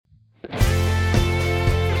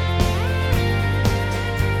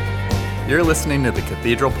You're listening to the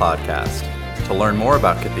Cathedral Podcast. To learn more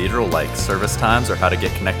about Cathedral, like service times or how to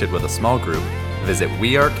get connected with a small group, visit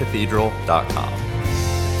wearecathedral.com.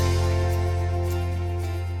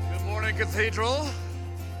 Good morning, Cathedral.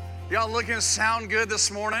 Y'all looking to sound good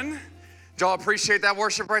this morning? Did y'all appreciate that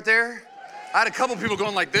worship right there? I had a couple people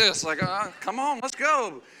going like this, like, come on, let's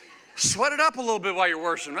go. Sweat it up a little bit while you're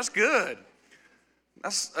worshiping. That's good.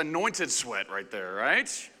 That's anointed sweat right there,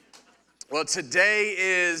 right? Well, today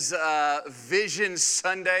is Vision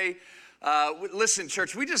Sunday. Listen,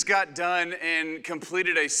 church, we just got done and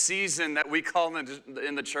completed a season that we call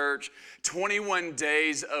in the church 21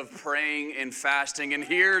 days of praying and fasting. And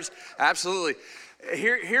here's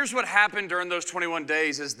what happened during those 21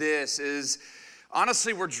 days is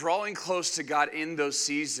honestly, we're drawing close to God in those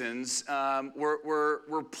seasons.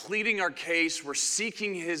 We're pleading our case. We're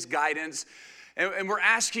seeking His guidance. And we're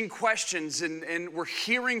asking questions and we're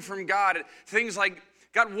hearing from God. Things like,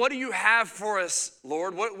 God, what do you have for us,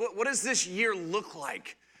 Lord? What does this year look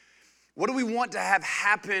like? What do we want to have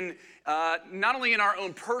happen, not only in our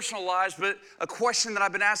own personal lives, but a question that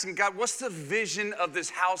I've been asking, God, what's the vision of this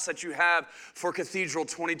house that you have for Cathedral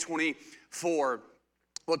 2024?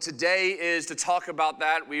 Well, today is to talk about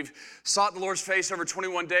that. We've sought the Lord's face over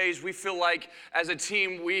 21 days. We feel like as a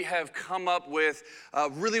team, we have come up with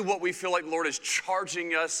really what we feel like the Lord is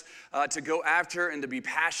charging us to go after and to be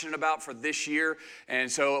passionate about for this year. And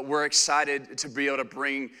so we're excited to be able to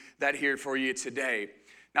bring that here for you today.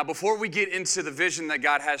 Now, before we get into the vision that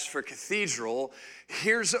God has for Cathedral,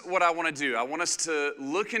 here's what I want to do. I want us to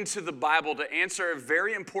look into the Bible to answer a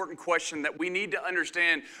very important question that we need to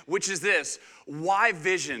understand, which is this: why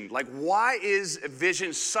vision? Like, why is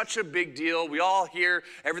vision such a big deal? We all hear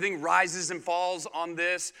everything rises and falls on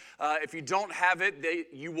this. If you don't have it,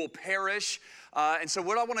 you will perish. And so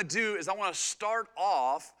what I want to do is I want to start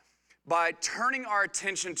off by turning our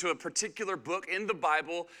attention to a particular book in the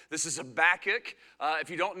Bible. This is Habakkuk. If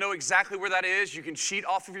you don't know exactly where that is, you can cheat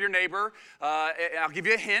off of your neighbor. I'll give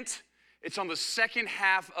you a hint. It's on the second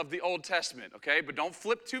half of the Old Testament, okay? But don't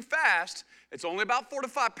flip too fast. It's only about 4 to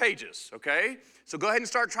 5 pages, okay? So go ahead and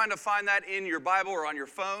start trying to find that in your Bible or on your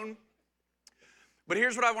phone. But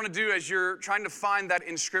here's what I want to do as you're trying to find that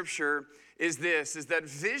in Scripture is that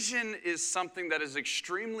vision is something that is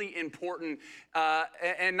extremely important,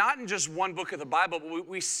 and not in just one book of the Bible, but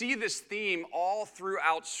we see this theme all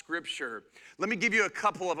throughout Scripture. Let me give you a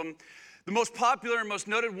couple of them. The most popular and most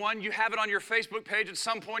noted one, you have it on your Facebook page at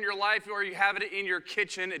some point in your life, or you have it in your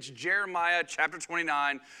kitchen. It's Jeremiah chapter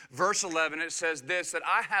 29, verse 11. It says this, that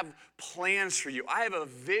I have plans for you. I have a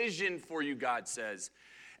vision for you, God says.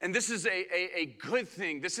 And this is a good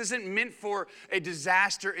thing. This isn't meant for a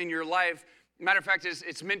disaster in your life. Matter of fact,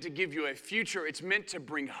 it's meant to give you a future. It's meant to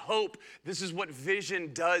bring hope. This is what vision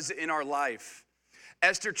does in our life.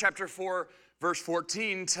 Esther chapter 4, verse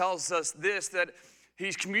 14 tells us this, that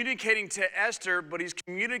he's communicating to Esther, but he's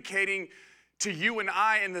communicating to you and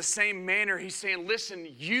I in the same manner. He's saying, listen,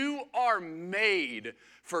 you are made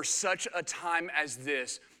for such a time as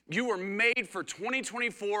this. You were made for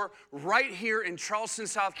 2024 right here in Charleston,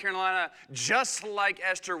 South Carolina, just like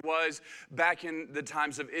Esther was back in the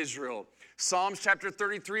times of Israel. Psalms chapter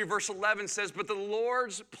 33, verse 11 says, but the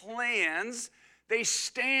Lord's plans, they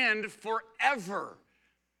stand forever.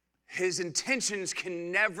 His intentions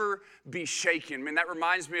can never be shaken. Man, that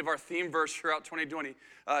reminds me of our theme verse throughout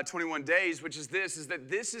 21 days, which is that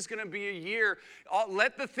this is going to be a year.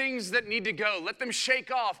 Let the things that need to go, let them shake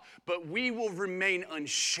off, but we will remain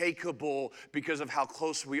unshakable because of how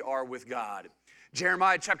close we are with God.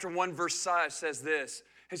 Jeremiah chapter 1, verse 5 says this.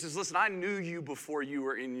 He says, listen, I knew you before you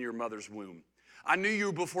were in your mother's womb. I knew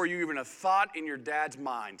you before you even had thought in your dad's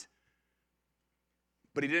mind.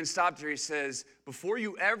 But he didn't stop there. He says, before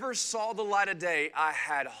you ever saw the light of day, I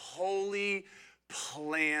had holy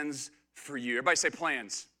plans for you. Everybody say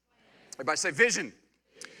plans. Everybody say vision.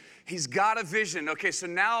 He's got a vision. Okay, so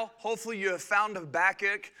now hopefully you have found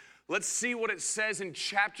Habakkuk. Let's see what it says in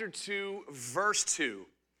chapter 2, verse 2.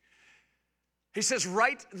 He says,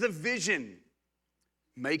 write the vision.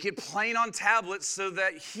 Make it plain on tablets so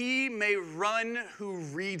that he may run who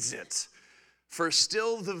reads it. For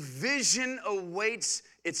still the vision awaits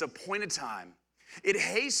its appointed time. It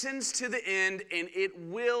hastens to the end and it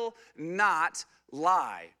will not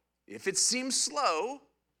lie. If it seems slow,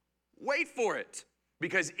 wait for it,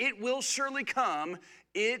 because it will surely come.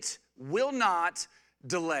 It will not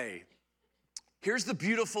delay. Here's the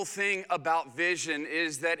beautiful thing about vision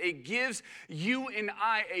is that it gives you and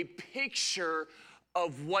I a picture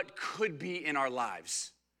of what could be in our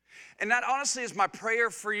lives. And that honestly is my prayer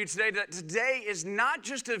for you today, that today is not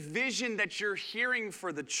just a vision that you're hearing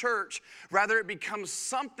for the church, rather it becomes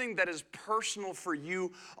something that is personal for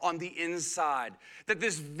you on the inside. That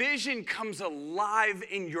this vision comes alive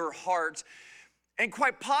in your heart, and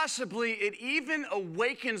quite possibly it even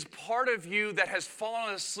awakens part of you that has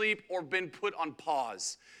fallen asleep or been put on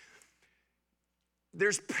pause.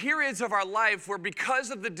 There's periods of our life where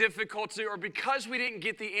because of the difficulty or because we didn't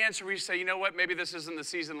get the answer, we say, you know what, maybe this isn't the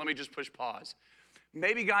season, let me just push pause.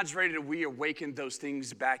 Maybe God's ready to reawaken those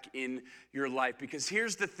things back in your life, because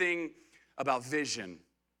here's the thing about vision.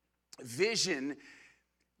 Vision,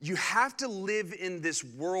 you have to live in this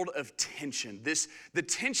world of tension, the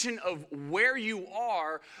tension of where you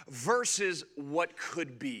are versus what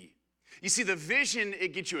could be. You see, the vision,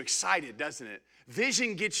 it gets you excited, doesn't it?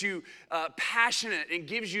 Vision gets you passionate and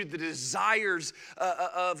gives you the desires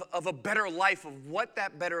of a better life, of what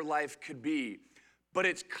that better life could be. But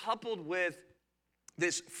it's coupled with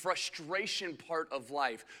this frustration part of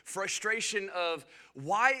life. Frustration of,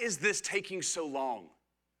 why is this taking so long?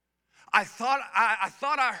 I thought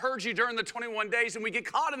I heard you during the 21 days, and we get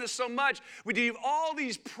caught in this so much. We do all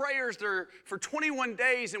these prayers there for 21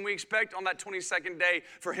 days, and we expect on that 22nd day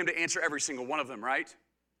for him to answer every single one of them, right?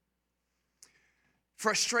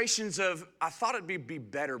 Frustrations of, I thought it'd be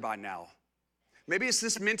better by now. Maybe it's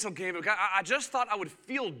this mental game of, God, I just thought I would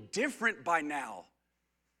feel different by now.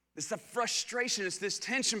 It's the frustration, it's this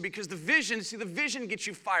tension, because the vision gets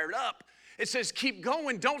you fired up. It says, keep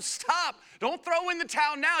going, don't stop. Don't throw in the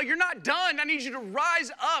towel now. You're not done. I need you to rise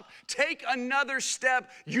up. Take another step.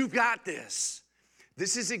 You've got this.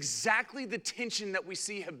 This is exactly the tension that we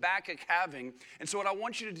see Habakkuk having. And so what I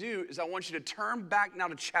want you to do is I want you to turn back now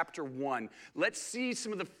to chapter 1. Let's see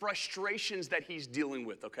some of the frustrations that he's dealing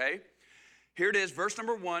with, okay? Here it is, verse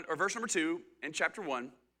number 2 in chapter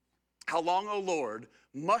 1. How long, O Lord,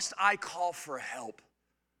 must I call for help?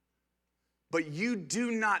 But you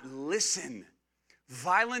do not listen.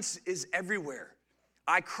 Violence is everywhere.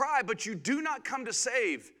 I cry, but you do not come to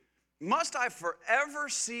save. Must I forever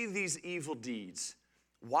see these evil deeds?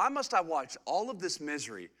 Why must I watch all of this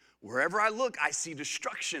misery? Wherever I look, I see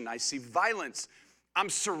destruction. I see violence. I'm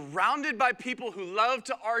surrounded by people who love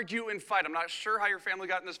to argue and fight. I'm not sure how your family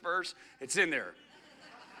got in this verse. It's in there.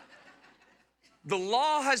 The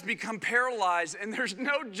law has become paralyzed, and there's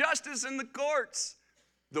no justice in the courts.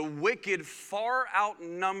 The wicked far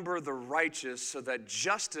outnumber the righteous, so that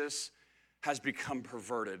justice has become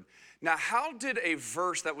perverted. Now, how did a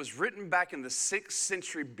verse that was written back in the 6th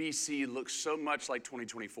century BC look so much like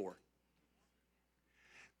 2024?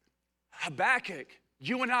 Habakkuk,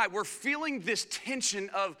 you and I, we're feeling this tension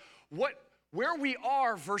of where we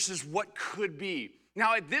are versus what could be.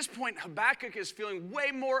 Now, at this point, Habakkuk is feeling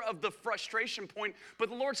way more of the frustration point, but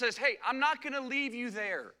the Lord says, hey, I'm not going to leave you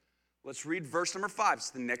there. Let's read verse number 5. It's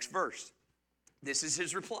the next verse. This is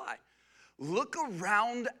his reply. Look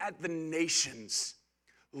around at the nations.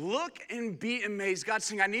 Look and be amazed. God's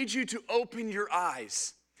saying, I need you to open your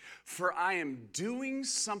eyes, for I am doing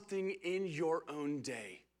something in your own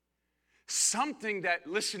day. Something that,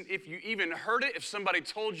 listen, if you even heard it, if somebody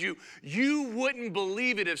told you, you wouldn't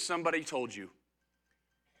believe it if somebody told you.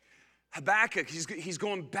 Habakkuk, he's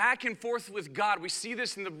going back and forth with God. We see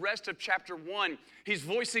this in the rest of chapter 1. He's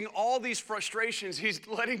voicing all these frustrations. He's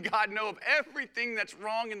letting God know of everything that's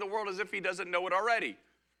wrong in the world as if he doesn't know it already.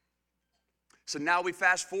 So now we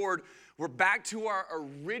fast forward. We're back to our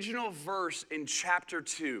original verse in chapter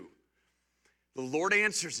 2. The Lord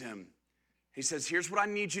answers him. He says, here's what I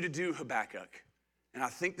need you to do, Habakkuk. And I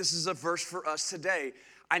think this is a verse for us today.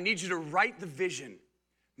 I need you to write the vision.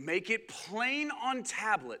 Make it plain on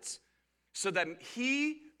tablets, so that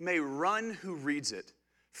he may run who reads it.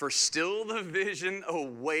 For still the vision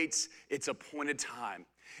awaits its appointed time.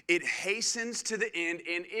 It hastens to the end,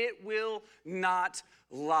 and it will not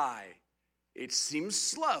lie. It seems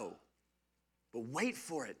slow, but wait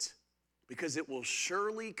for it, because it will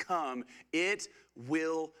surely come. It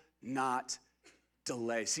will not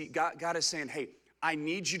delay. See, God is saying, hey, I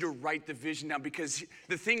need you to write the vision down, because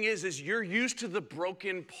the thing is you're used to the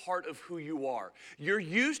broken part of who you are. You're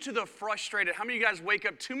used to the frustrated. How many of you guys wake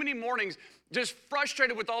up too many mornings just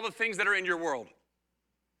frustrated with all the things that are in your world?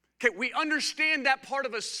 Okay, we understand that part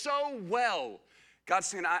of us so well. God's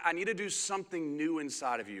saying, I need to do something new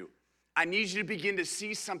inside of you. I need you to begin to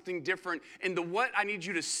see something different. And what I need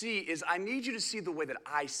you to see is I need you to see the way that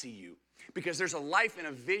I see you. Because there's a life and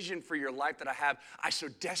a vision for your life that I so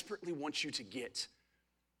desperately want you to get.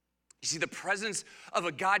 You see, the presence of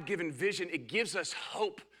a God-given vision, it gives us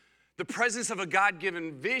hope. The presence of a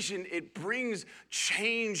God-given vision, it brings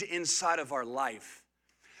change inside of our life.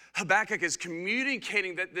 Habakkuk is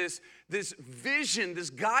communicating that this vision, this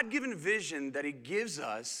God-given vision that he gives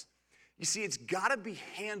us, you see, it's got to be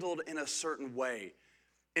handled in a certain way.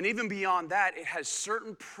 And even beyond that, it has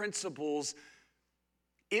certain principles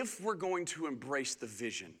if we're going to embrace the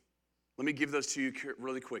vision. Let me give those to you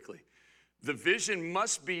really quickly. The vision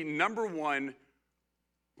must be, number one,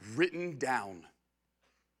 written down.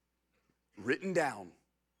 Written down.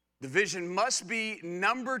 The vision must be,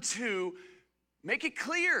 number two, make it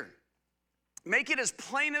clear. Make it as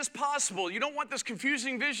plain as possible. You don't want this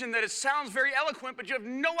confusing vision that it sounds very eloquent, but you have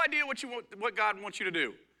no idea what God wants you to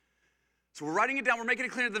do. So we're writing it down. We're making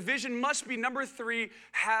it clear. The vision must be, number three,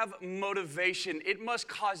 have motivation. It must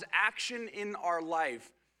cause action in our life.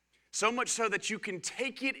 So much so that you can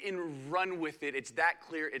take it and run with it. It's that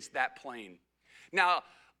clear. It's that plain. Now,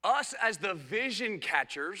 us as the vision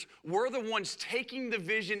catchers, we're the ones taking the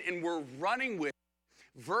vision and we're running with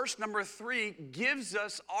it. Verse number 3 gives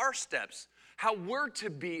us our steps, how we're to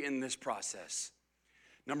be in this process.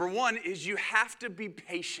 Number 1 is you have to be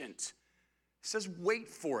patient. It says wait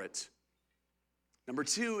for it. Number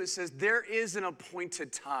 2, it says there is an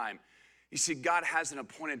appointed time. You see, God has an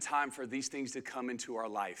appointed time for these things to come into our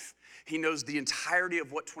life. He knows the entirety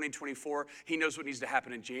of what 2024, he knows what needs to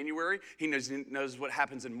happen in January. He knows what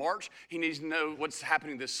happens in March. He needs to know what's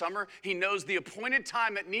happening this summer. He knows the appointed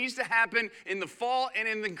time that needs to happen in the fall and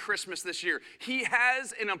in the Christmas this year. He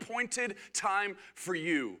has an appointed time for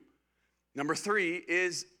you. Number 3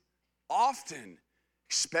 is often,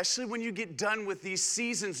 especially when you get done with these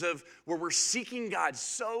seasons of where we're seeking God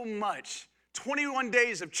so much, 21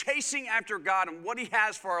 days of chasing after God and what he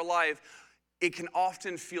has for our life, it can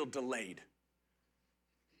often feel delayed.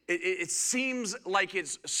 It seems like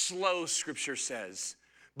it's slow, Scripture says.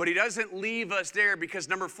 But he doesn't leave us there, because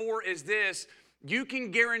number 4 is this: you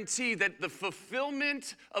can guarantee that the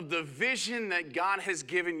fulfillment of the vision that God has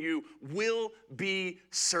given you will be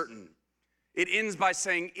certain. It ends by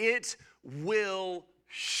saying, it will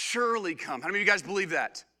surely come. How many of you guys believe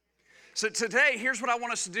that? So today, here's what I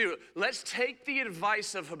want us to do. Let's take the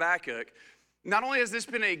advice of Habakkuk. Not only has this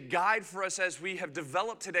been a guide for us as we have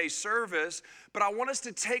developed today's service, but I want us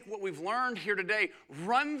to take what we've learned here today,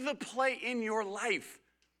 run the play in your life.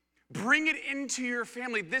 Bring it into your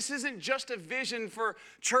family. This isn't just a vision for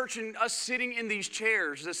church and us sitting in these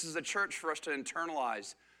chairs. This is a church for us to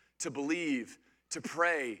internalize, to believe, to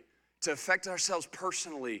pray, to affect ourselves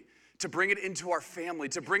personally, to bring it into our family,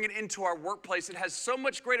 to bring it into our workplace. It has so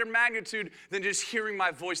much greater magnitude than just hearing my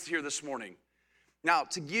voice here this morning. Now,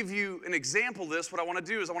 to give you an example of this, what I want to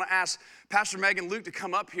do is I want to ask Pastor Meg and Luke to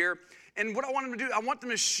come up here. And what I want them to do, I want them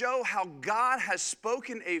to show how God has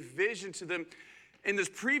spoken a vision to them in this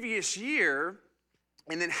previous year,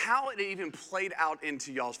 and then how it even played out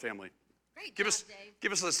into y'all's family. Great Give job, us, Dave.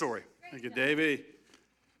 give us the story. Thank you, Davey.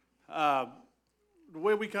 The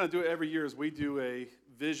way we kind of do it every year is we do a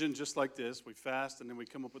vision just like this. We fast, and then we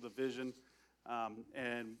come up with a vision.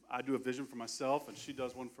 And I do a vision for myself, and she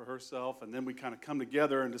does one for herself. And then we kind of come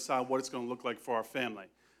together and decide what it's going to look like for our family.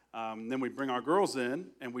 Then we bring our girls in,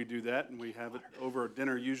 and we do that. And we have it over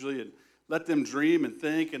dinner usually, and let them dream and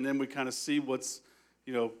think. And then we kind of see what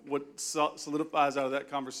solidifies out of that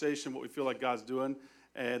conversation, what we feel like God's doing.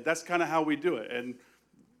 And that's kind of how we do it. And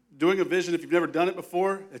doing a vision, if you've never done it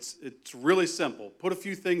before, it's really simple. Put a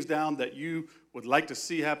few things down that you would like to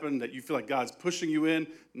see happen, that you feel like God's pushing you in,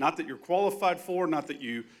 not that you're qualified for, not that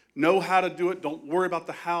you know how to do it. Don't worry about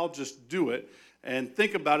the how, just do it. And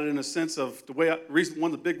think about it in a sense of the way, one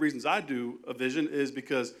of the big reasons I do a vision is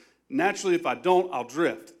because naturally if I don't, I'll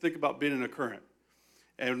drift. Think about being in a current.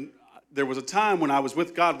 And there was a time when I was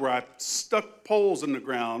with God where I stuck poles in the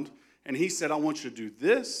ground, and he said, I want you to do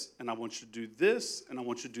this, and I want you to do this, and I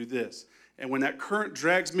want you to do this. And when that current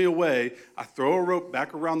drags me away, I throw a rope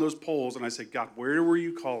back around those poles, and I say, God, where were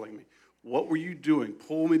you calling me? What were you doing?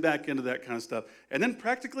 Pull me back into that kind of stuff. And then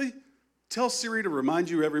practically tell Siri to remind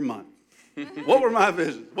you every month. What were my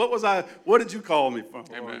visions? What did you call me for?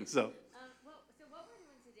 Amen. So what we're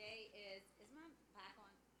doing today is my pack on?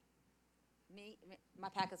 My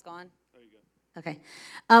pack is gone. There you go. Okay.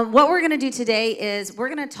 What we're going to do today is we're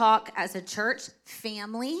going to talk as a church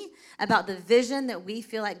family about the vision that we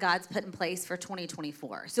feel like God's put in place for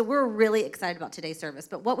 2024. So we're really excited about today's service.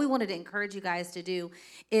 But what we wanted to encourage you guys to do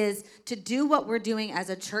is to do what we're doing as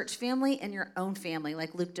a church family in your own family,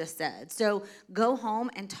 like Luke just said. So go home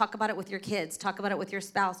and talk about it with your kids. Talk about it with your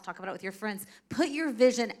spouse. Talk about it with your friends. Put your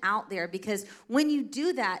vision out there, because when you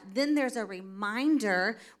do that, then there's a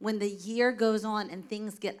reminder when the year goes on and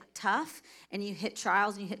things get tough and and you hit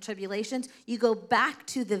trials and you hit tribulations, you go back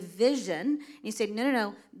to the vision and you say,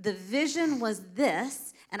 no, the vision was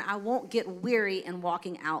this, and I won't get weary in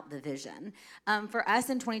walking out the vision. For us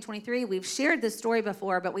in 2023, we've shared this story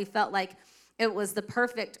before, but we felt like it was the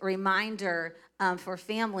perfect reminder for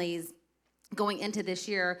families going into this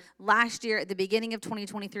year. Last year, at the beginning of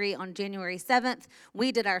 2023, on January 7th,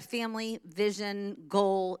 we did our family vision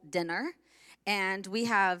goal dinner. And we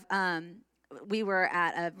were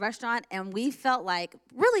at a restaurant, and we felt like,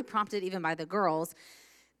 really prompted even by the girls,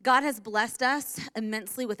 God has blessed us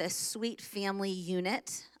immensely with a sweet family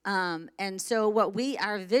unit. And so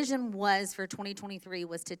our vision was for 2023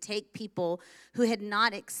 was to take people who had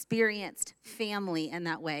not experienced family in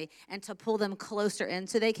that way and to pull them closer in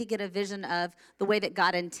so they could get a vision of the way that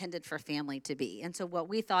God intended for family to be. And so what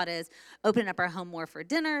we thought is opening up our home more for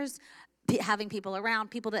dinners, having people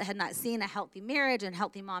around, people that had not seen a healthy marriage and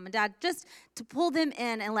healthy mom and dad, just to pull them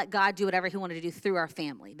in and let God do whatever he wanted to do through our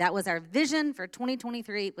family. That was our vision for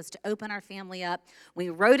 2023, was to open our family up. We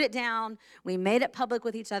wrote it down. We made it public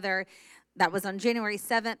with each other. That was on January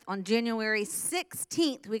 7th. On January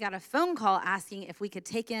 16th, we got a phone call asking if we could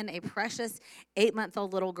take in a precious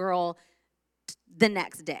 8-month-old little girl the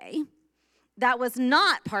next day. That was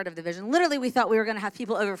not part of the vision. Literally, we thought we were going to have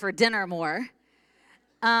people over for dinner more.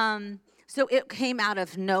 So it came out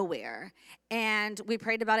of nowhere, and we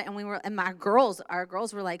prayed about it, and our girls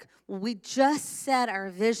were like, well, we just said our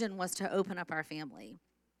vision was to open up our family.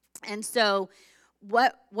 And so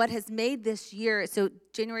what has made this year, so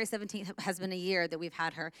January 17th has been a year that we've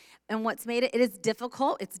had her, and what's made it is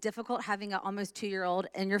difficult. It's difficult having an almost 2-year-old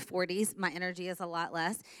in your 40s. My energy is a lot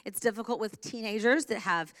less. It's difficult with teenagers that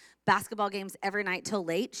have basketball games every night till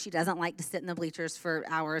late. She doesn't like to sit in the bleachers for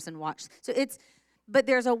hours and watch. But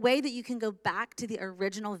there's a way that you can go back to the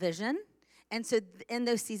original vision. And so in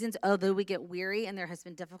those seasons, although we get weary and there has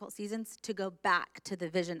been difficult seasons, to go back to the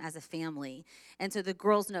vision as a family. And so the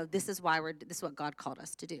girls know this is what God called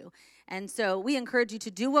us to do. And so we encourage you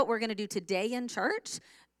to do what we're going to do today in church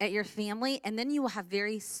at your family. And then you will have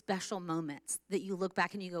very special moments that you look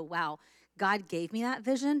back and you go, wow, God gave me that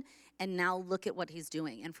vision. And now look at what he's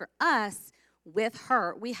doing. And for us, with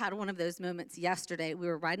her, we had one of those moments yesterday. We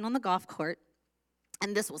were riding on the golf court.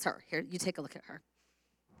 And this was her. Here, you take a look at her.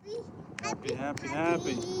 Happy. Happy,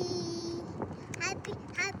 happy,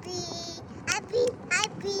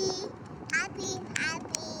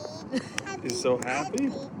 happy. He's so happy.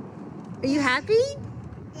 Are you happy?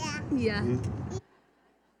 Yeah. Yeah.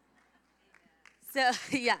 So,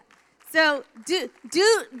 yeah. So do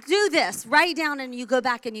this. Write down and you go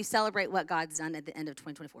back and you celebrate what God's done at the end of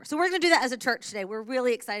 2024. So we're going to do that as a church today. We're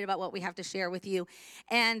really excited about what we have to share with you.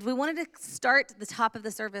 And we wanted to start the top of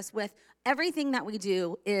the service with everything that we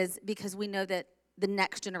do is because we know that the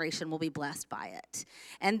next generation will be blessed by it.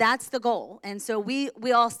 And that's the goal. And so we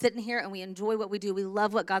all sit in here and we enjoy what we do. We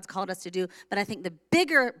love what God's called us to do. But I think the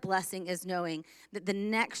bigger blessing is knowing that the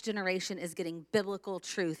next generation is getting biblical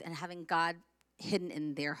truth and having God hidden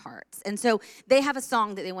in their hearts. And so they have a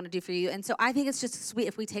song that they want to do for you. And so I think it's just sweet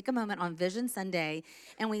if we take a moment on Vision Sunday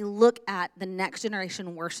and we look at the next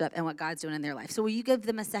generation worship and what God's doing in their life. So will you give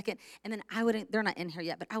them a second? And then they're not in here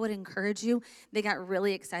yet, but I would encourage you. They got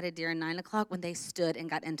really excited during 9 o'clock when they stood and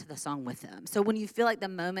got into the song with them. So when you feel like the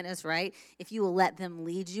moment is right, if you will let them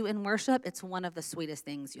lead you in worship, it's one of the sweetest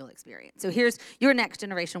things you'll experience. So here's your next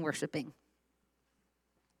generation worshiping.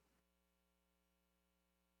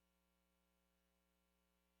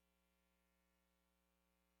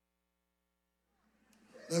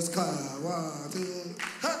 Let's call 1, 2,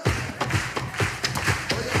 ha!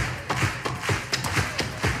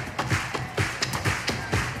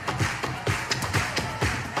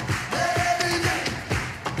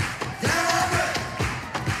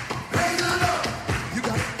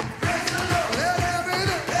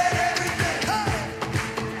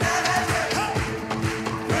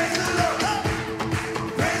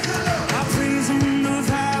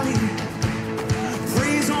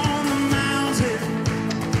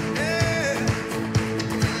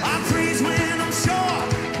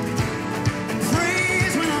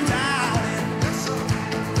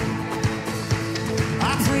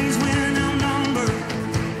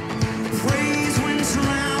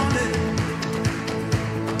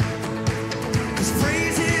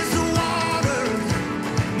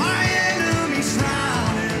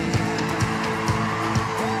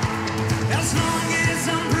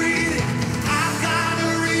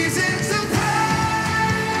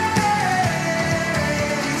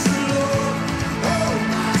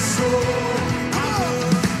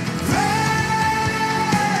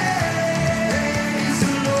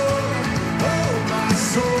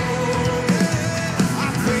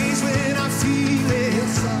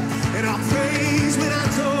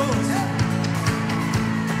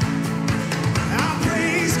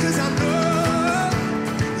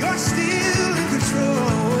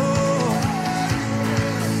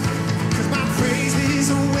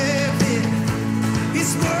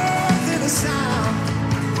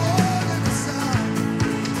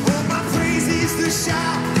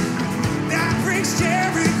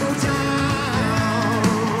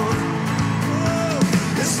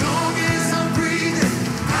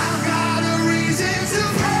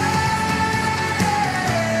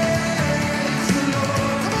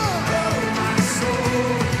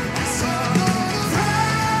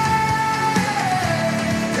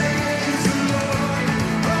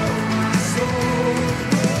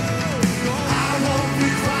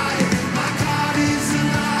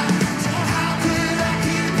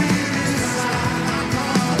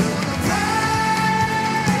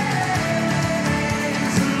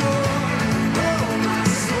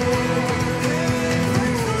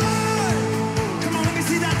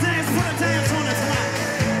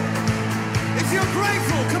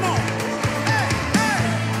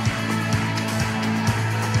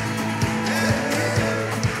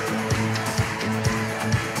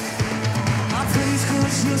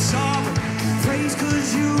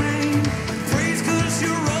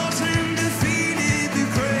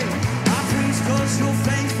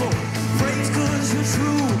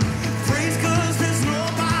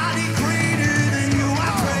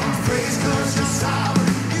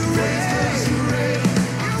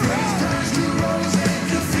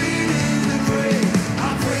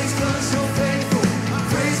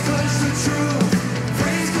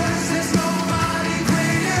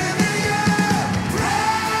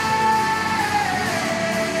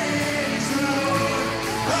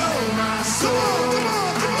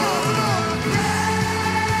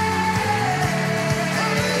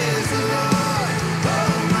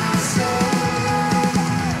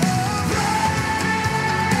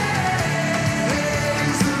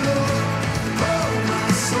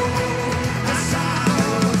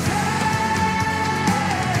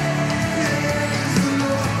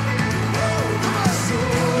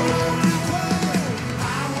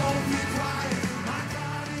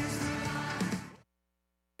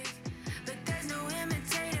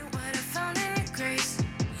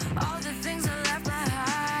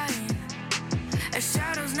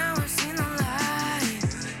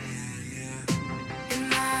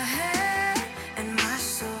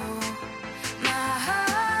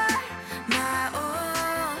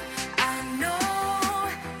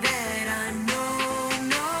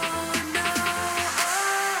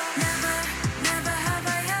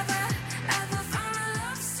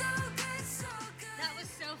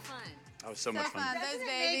 So much fun. Those Make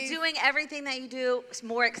babies. doing everything that you do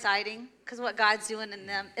more exciting, because what God's doing in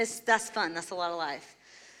them that's fun. That's a lot of life.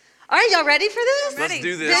 All right, y'all ready for this? Let's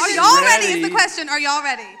do this. Are y'all ready? Is the Ready. question. Are y'all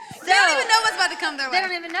ready? They don't even know what's about to come their way. They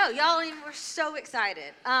don't even know. Y'all don't even. We're so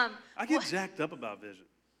excited. I get jacked up about vision,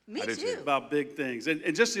 Me I do too. too. about big things.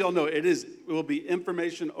 And just so y'all know, it will be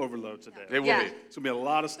information overload today. It will Yeah. be. It's going to be a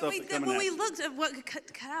lot of stuff coming When at we you. looked at what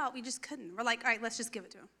could cut out, we just couldn't. We're like, all right, let's just give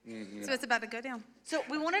it to them. So it's about to go down. So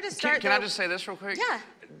we wanted to start. Can I though- just say this real quick? Yeah.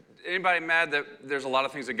 Anybody mad that there's a lot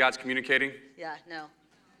of things that God's communicating? Yeah. No.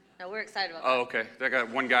 No, we're excited about Oh, okay. I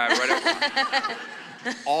got one guy right up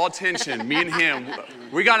front. All attention, me and him.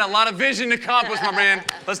 We got a lot of vision to accomplish, my man.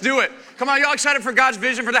 Let's do it. Come on, y'all excited for God's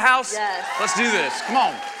vision for the house? Yes. Let's do this. Come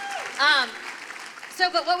on.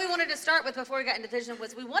 But what we wanted to start with before we got into vision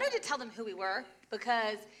was we wanted to tell them who we were,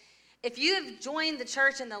 because if you have joined the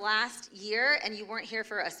church in the last year and you weren't here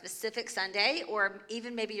for a specific Sunday, or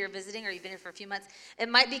even maybe you're visiting or you've been here for a few months, it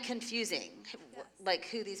might be confusing, like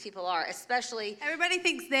who these people are, especially. Everybody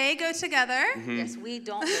thinks they go together. Yes, we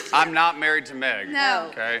don't. Go together. I'm not married to Meg. No.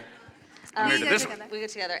 Okay. I'm married We to go this one. together. We go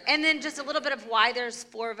together. And then just a little bit of why there's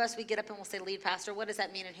four of us. We get up and we'll say lead pastor. What does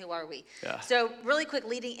that mean and who are we? Yeah. So really quick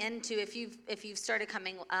leading into if you've started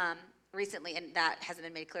coming recently and that hasn't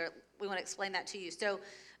been made clear, we want to explain that to you. So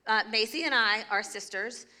Macie and I are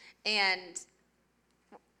sisters, and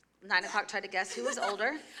 9 o'clock tried to guess who was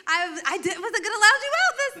older. I wasn't going to allow you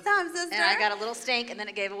out this time, sister. And I got a little stink, and then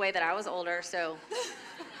it gave away that I was older, so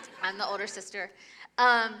I'm the older sister.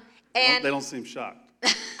 They don't seem shocked.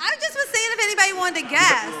 I just was saying if anybody wanted to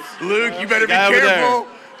guess. Luke, you better be Guy over there. careful.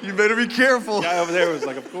 You better be careful. The guy over there was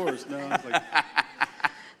like, of course. No, I was like,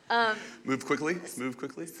 Move quickly. Move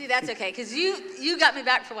quickly. See, that's okay, because you got me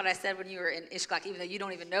back for what I said when you were in Ishkak, even though you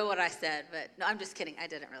don't even know what I said. But no, I'm just kidding. I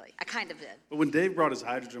didn't really. I kind of did. but when Dave brought his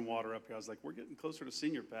hydrogen water up here, I was like, we're getting closer to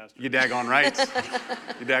senior pastor. You daggone right.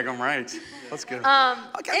 You daggone right. Let's go.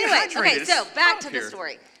 Anyway, okay, so back to the here.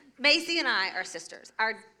 story. Macie and I are sisters.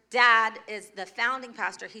 Our dad is the founding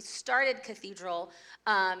pastor. He started Cathedral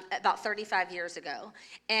about 35 years ago.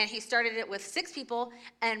 And he started it with 6 people.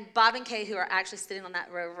 And Bob and Kay, who are actually sitting on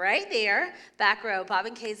that row right there, back row, Bob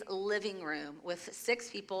and Kay's living room with 6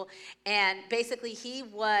 people. And basically he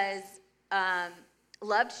was,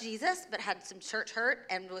 loved Jesus, but had some church hurt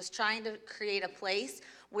and was trying to create a place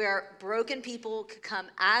where broken people could come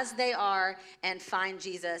as they are and find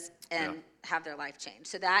Jesus and have their life changed.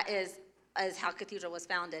 So that is how Cathedral was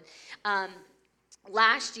founded.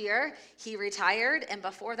 Last year, he retired, and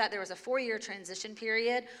before that, there was a 4-year transition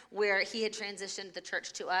period where he had transitioned the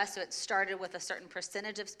church to us. So it started with a certain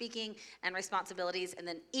percentage of speaking and responsibilities, and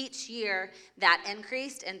then each year that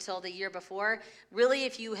increased until the year before. Really,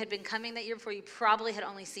 if you had been coming that year before, you probably had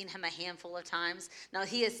only seen him a handful of times. Now,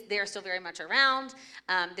 they're still very much around.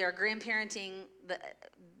 They're grandparenting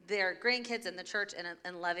their grandkids in the church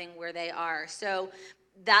and loving where they are. So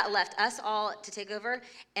that left us all to take over,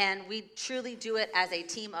 and we truly do it as a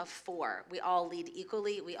team of 4. We all lead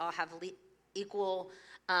equally. We all have equal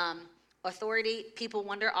authority. People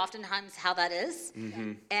wonder oftentimes how that is.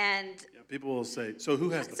 Mm-hmm. And People will say, so who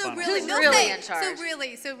has the So final really, Who's they'll really say, in charge?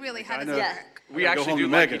 So really, how I does know. it Yeah. work? We I go actually home do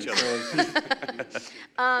to like Megan, each other.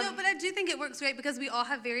 No, but I do think it works great because we all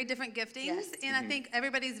have very different giftings, Yes. and I think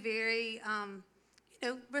everybody's very,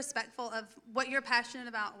 respectful of what you're passionate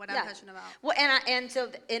about, what I'm passionate about. Well,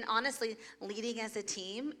 and honestly, leading as a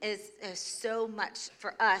team is so much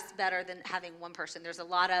for us better than having one person. There's a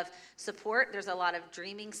lot of support. There's a lot of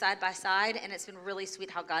dreaming side by side, and it's been really sweet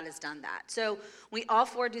how God has done that. So we all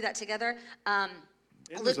 4 do that together. And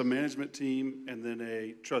there's a management team and then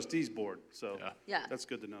a trustees board. So Yeah. that's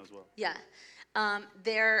good to know as well. Yeah.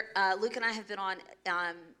 Luke and I have been on,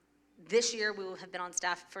 this year we have been on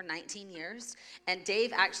staff for 19 years. And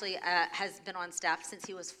Dave actually has been on staff since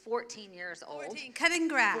he was 14 years old. 14, cutting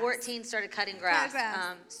grass. 14 started cutting grass.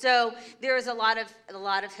 grass. So there is a lot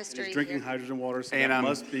of history He's drinking here. hydrogen water, so And, that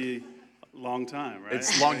must be a long time, right?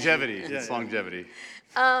 It's longevity. It's yeah. longevity.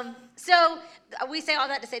 So we say all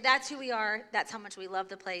that to say that's who we are. That's how much we love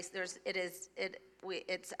the place.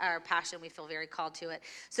 It's our passion. We feel very called to it.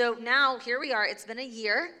 So now here we are. It's been a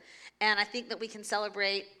year, and I think that we can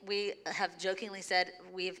celebrate. We have jokingly said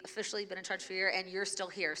we've officially been in charge for a year, and you're still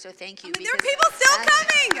here. So thank you. There are because people still that's-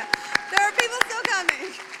 coming. There are people still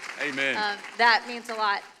coming. Amen. That means a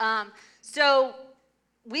lot. So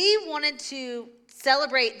we wanted to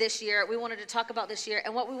celebrate this year. We wanted to talk about this year,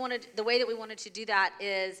 and the way that we wanted to do that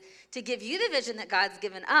is to give you the vision that God's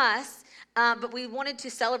given us, but we wanted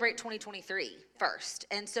to celebrate 2023 first.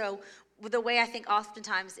 And so the way I think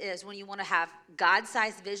oftentimes is when you want to have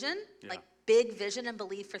God-sized vision, like big vision and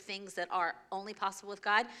believe for things that are only possible with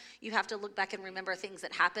God, you have to look back and remember things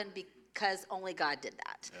that happened because only God did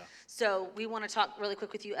that. Yeah. So we want to talk really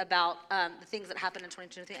quick with you about the things that happened in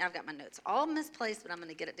 2023. I've got my notes all misplaced, but I'm going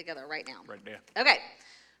to get it together right now. Right there. Okay.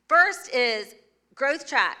 First is Growth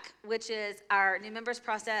Track, which is our new members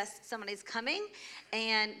process. Somebody's coming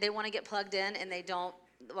and they want to get plugged in and they don't,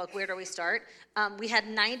 well, where do we start? We had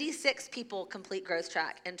 96 people complete Growth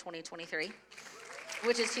Track in 2023,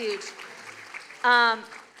 which is huge.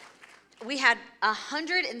 We had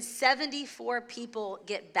 174 people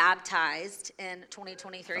get baptized in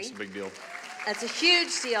 2023. That's a big deal. That's a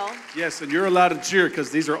huge deal. Yes, and you're allowed to cheer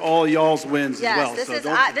because these are all y'all's wins Yes, as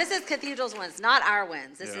well. this is Cathedral's wins, not our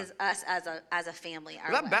wins. This Yeah. is us as a family.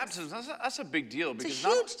 Our That wins. baptism, that's a big deal. It's a Because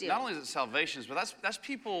huge deal. Not only is it salvation, but that's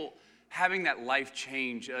people having that life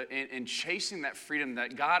change and chasing that freedom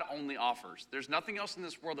that God only offers. There's nothing else in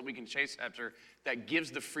this world that we can chase after that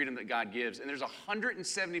gives the freedom that God gives. And there's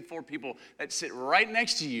 174 people that sit right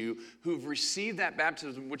next to you who've received that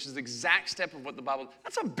baptism, which is the exact step of what the Bible,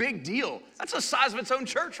 that's a big deal. That's the size of its own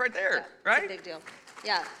church right there, right? It's a big deal.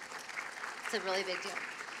 Yeah, it's a really big deal.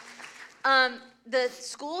 The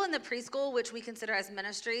school and the preschool, which we consider as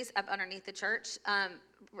ministries up underneath the church,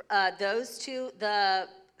 those two, the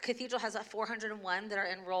Cathedral has 401 that are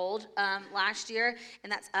enrolled last year,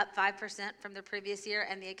 and that's up 5% from the previous year.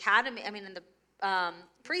 And the academy, and the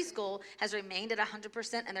preschool has remained at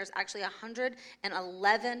 100%, and there's actually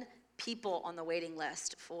 111 people on the waiting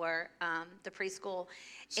list for the preschool.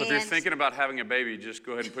 So if you're thinking about having a baby, just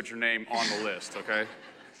go ahead and put your name on the list, okay?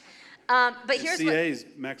 But here's CA's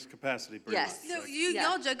max capacity, pretty Yes. much. No,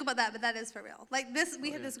 y'all joke about that, but that is for real. Like this,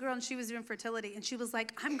 we had this girl and she was doing fertility, and she was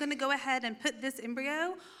like, "I'm gonna go ahead and put this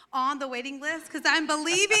embryo on the waiting list because I'm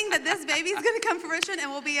believing that this baby's gonna come fruition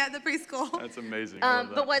and we'll be at the preschool." That's amazing.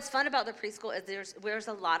 But what's fun about the preschool is there's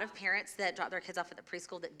a lot of parents that drop their kids off at the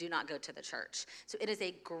preschool that do not go to the church. So it is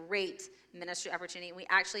a great ministry opportunity. We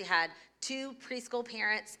actually had 2 preschool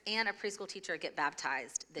parents and a preschool teacher get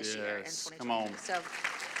baptized this year in 2023. Come on. So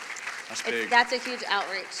That's big. that's a huge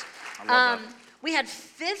outreach. I love that. We had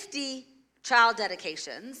 50 child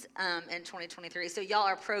dedications in 2023. So y'all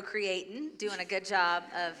are procreating, doing a good job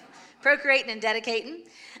of procreating and dedicating.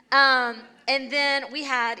 And then we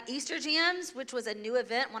had Easter Jams, which was a new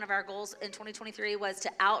event. One of our goals in 2023 was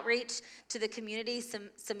to outreach to the community, some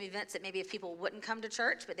events that maybe if people wouldn't come to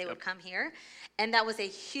church, but they would come here. And that was a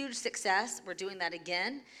huge success. We're doing that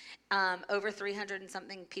again. Over 300 and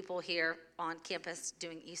something people here on campus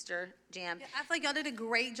doing Easter Jam. Yeah, I feel like y'all did a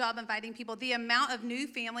great job inviting people. The amount of new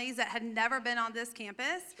families that had never been on this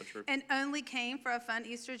campus and only came for a fun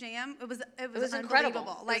Easter Jam, it was incredible.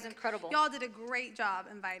 unbelievable. It was incredible. Y'all did a great job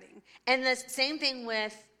inviting. And the same thing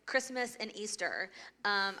with Christmas and Easter.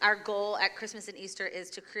 Our goal at Christmas and Easter is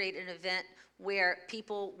to create an event where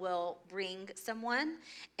people will bring someone,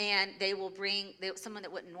 and they will bring someone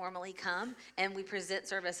that wouldn't normally come, and we present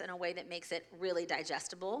service in a way that makes it really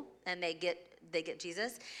digestible, and they get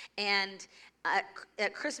Jesus. And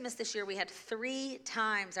at Christmas this year, we had 3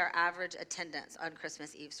 times our average attendance on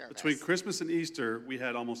Christmas Eve service. Between Christmas and Easter, we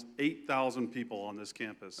had almost 8,000 people on this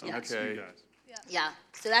campus. So that's you guys. Yeah,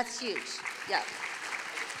 so that's huge. Yeah.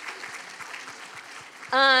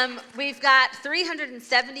 We've got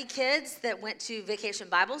 370 kids that went to Vacation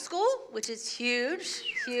Bible School, which is huge,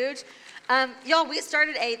 huge. Y'all, we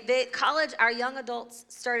started our young adults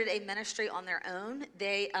started a ministry on their own.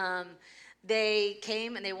 They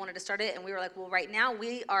came and they wanted to start it, and we were like, well, right now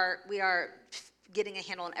we are getting a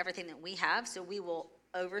handle on everything that we have, so we will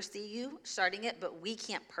oversee you starting it, but we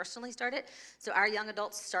can't personally start it. So our young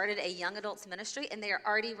adults started a young adults ministry, and they are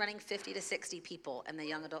already running 50 to 60 people in the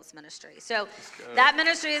young adults ministry. So that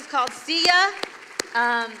ministry is called See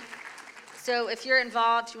Ya. So if you're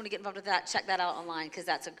involved, if you want to get involved with that, check that out online because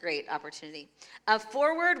that's a great opportunity.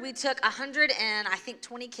 Forward, we took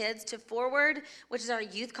 120 kids to Forward, which is our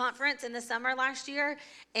youth conference in the summer last year,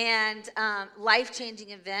 and life-changing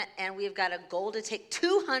event. And we've got a goal to take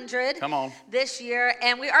 200 this year,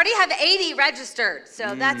 and we already have 80 registered.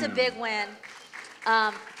 So that's a big win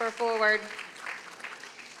for Forward.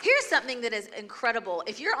 Here's something that is incredible.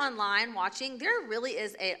 If you're online watching, there really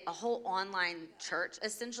is a whole online church,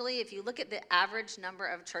 essentially. If you look at the average number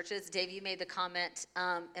of churches, Dave, you made the comment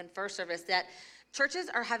in first service that churches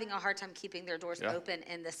are having a hard time keeping their doors open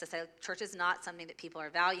in this society. Church is not something that people are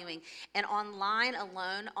valuing. And online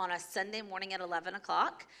alone on a Sunday morning at 11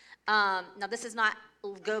 o'clock, now this is not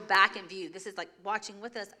go back and view. This is like watching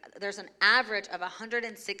with us. There's an average of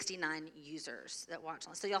 169 users that watch.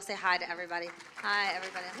 So y'all say hi to everybody. Hi,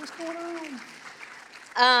 everybody. What's going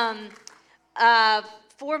on?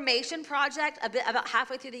 formation project, about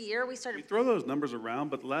halfway through the year, we started. We throw those numbers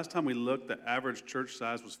around, but the last time we looked, the average church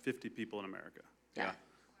size was 50 people in America. Yeah.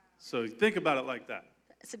 So think about it like that.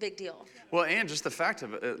 It's a big deal. Well, and just the fact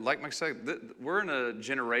of it, like Mike said, we're in a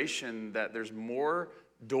generation that there's more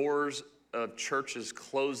doors of churches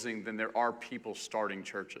closing than there are people starting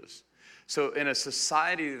churches. So in a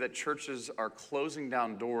society that churches are closing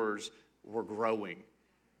down doors, we're growing.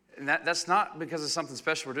 And that's not because of something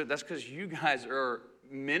special we're doing. That's because you guys are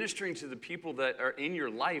ministering to the people that are in your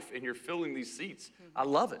life and you're filling these seats. I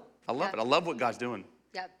love it. I love it. I love what God's doing.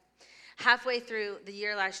 Yep. Halfway through the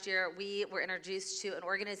year last year, we were introduced to an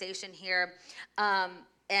organization here, and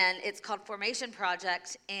it's called Formation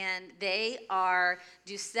Project, and they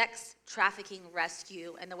do sex trafficking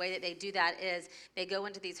rescue. And the way that they do that is they go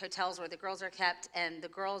into these hotels where the girls are kept, and the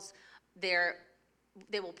girls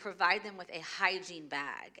they will provide them with a hygiene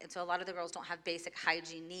bag. And so a lot of the girls don't have basic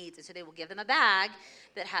hygiene needs, and so they will give them a bag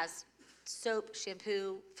that has soap,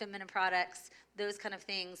 shampoo, feminine products, those kind of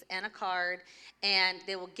things, and a card, and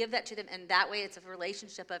they will give that to them, and that way it's a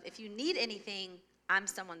relationship of, if you need anything, I'm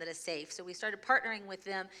someone that is safe. So we started partnering with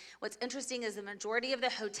them. What's interesting is the majority of the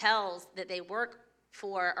hotels that they work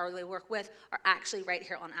for or they work with are actually right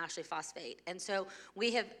here on Ashley Phosphate. And so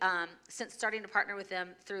we have, since starting to partner with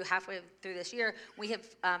them through halfway through this year, we have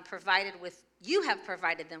you have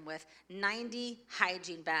provided them with 90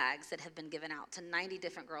 hygiene bags that have been given out to 90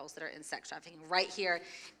 different girls that are in sex trafficking right here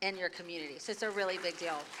in your community. So it's a really big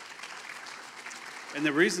deal. And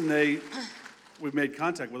the reason we've made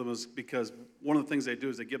contact with them is because one of the things they do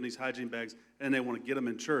is they give them these hygiene bags and they want to get them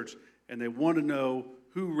in church, and they want to know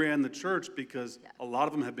who ran the church because a lot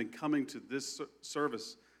of them have been coming to this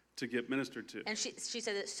service to get ministered to. And she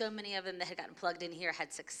said that so many of them that had gotten plugged in here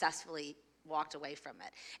had successfully walked away from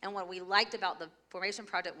it. And what we liked about the Formation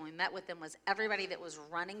Project when we met with them was everybody that was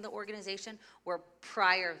running the organization were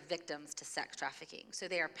prior victims to sex trafficking. So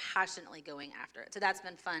they are passionately going after it. So that's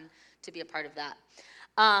been fun to be a part of that.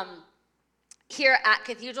 Here at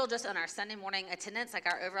Cathedral, just on our Sunday morning attendance, like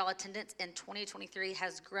our overall attendance in 2023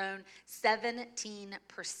 has grown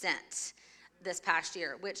 17% this past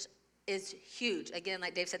year, which is huge. Again,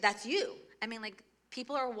 like Dave said, that's you. I mean, like,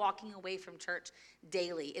 people are walking away from church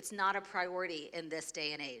daily. It's not a priority in this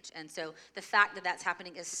day and age. And so the fact that that's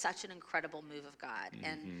happening is such an incredible move of God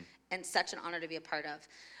and such an honor to be a part of.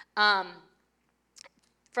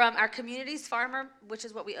 From our community's farmer, which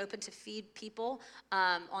is what we open to feed people,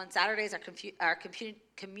 on Saturdays, our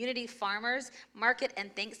community farmers market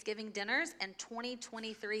and Thanksgiving dinners. In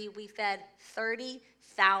 2023, we fed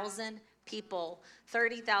 30,000 people.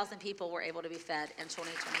 30,000 people were able to be fed in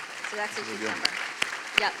 2023. So that's a huge number.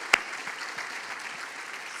 Yep.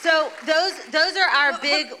 So those are our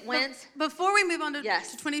big wins. Before we move on to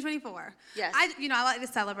Yes. 2024, Yes. I like to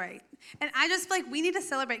celebrate. And I just feel like we need to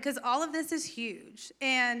celebrate because all of this is huge.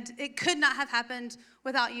 And it could not have happened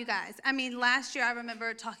without you guys. I mean, last year I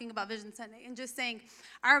remember talking about Vision Sunday and just saying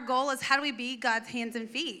our goal is how do we be God's hands and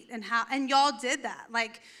feet? And y'all did that.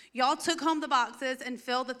 Like, y'all took home the boxes and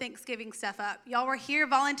filled the Thanksgiving stuff up. Y'all were here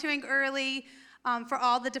volunteering early. For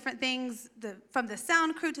all the different things, from the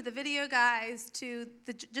sound crew to the video guys to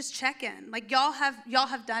the just check-in, like y'all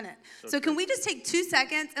have done it. So can we just take 2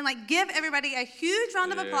 seconds and like give everybody a huge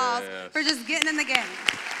round of applause for just getting in the game?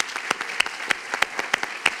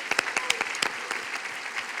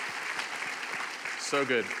 So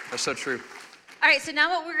good. That's so true. All right, so now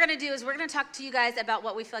what we're going to do is we're going to talk to you guys about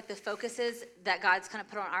what we feel like the focus is that God's kind of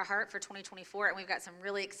put on our heart for 2024, and we've got some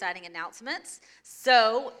really exciting announcements.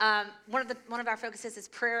 So one of our focuses is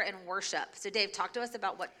prayer and worship. So Dave, talk to us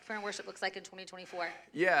about what prayer and worship looks like in 2024.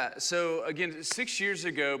 Yeah, so again, 6 years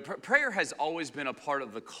ago, prayer has always been a part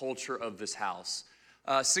of the culture of this house.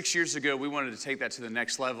 6 years ago, we wanted to take that to the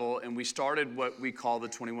next level, and we started what we call the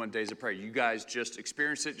 21 Days of Prayer. You guys just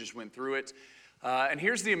experienced it, just went through it. And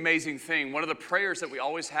here's the amazing thing. One of the prayers that we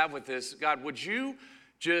always have with this, God, would you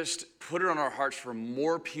just put it on our hearts for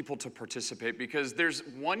more people to participate? Because there's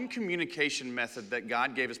one communication method that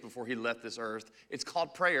God gave us before he left this earth. It's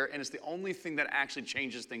called prayer, and it's the only thing that actually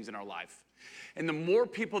changes things in our life. And the more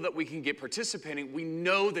people that we can get participating, we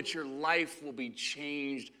know that your life will be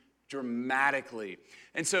changed dramatically.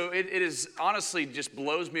 And so it is honestly just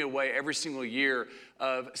blows me away every single year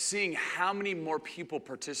of seeing how many more people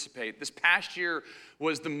participate. This past year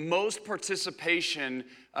was the most participation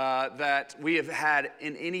that we have had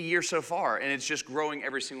in any year so far, and it's just growing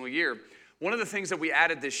every single year. One of the things that we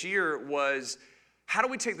added this year was, how do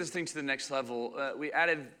we take this thing to the next level? We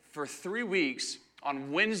added for 3 weeks,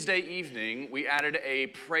 on Wednesday evening, we added a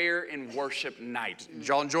prayer and worship night. Did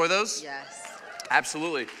y'all enjoy those? Yes.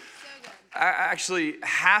 Absolutely. Actually,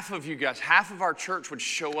 half of you guys, half of our church would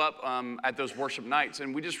show up at those worship nights.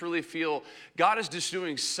 And we just really feel God is just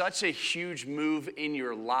doing such a huge move in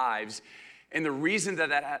your lives. And the reason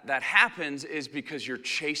that happens is because you're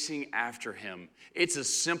chasing after him. It's a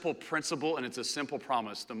simple principle and it's a simple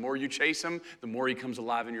promise. The more you chase him, the more he comes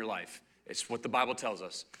alive in your life. It's what the Bible tells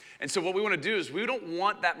us. And so what we want to do is we don't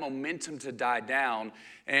want that momentum to die down.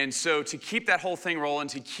 And so to keep that whole thing rolling,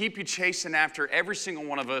 to keep you chasing after every single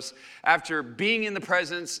one of us, after being in the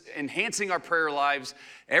presence, enhancing our prayer lives,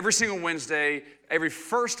 every single Wednesday, every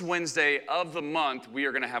first Wednesday of the month, we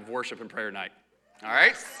are going to have worship and prayer night. All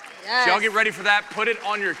right? Yes. So y'all get ready for that. Put it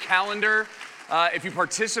on your calendar. If you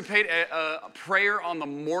participate a prayer on the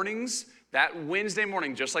mornings, that Wednesday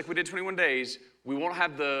morning, just like we did 21 days, we won't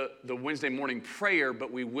have the Wednesday morning prayer,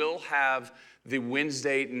 but we will have the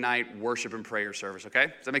Wednesday night worship and prayer service, okay?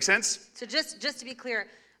 Does that make sense? So just to be clear,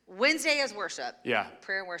 Wednesday is worship. Yeah.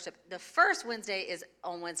 Prayer and worship. The first Wednesday is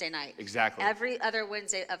on Wednesday night. Exactly. Every other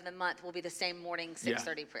Wednesday of the month will be the same morning,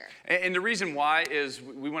 6:30 prayer. And the reason why is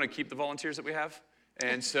we want to keep the volunteers that we have.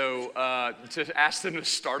 And so to ask them to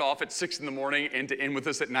start off at 6 in the morning and to end with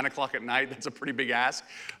us at 9 o'clock at night, that's a pretty big ask.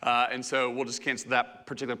 And so we'll just cancel that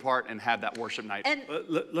particular part and have that worship night. And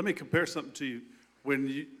Let me compare something to you.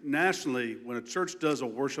 Nationally, when a church does a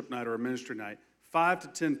worship night or a ministry night, 5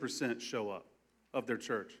 to 10% show up of their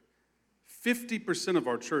church. 50% of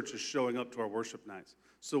our church is showing up to our worship nights.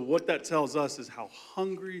 So what that tells us is how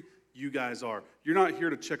hungry you guys are. You're not here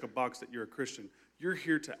to check a box that you're a Christian. You're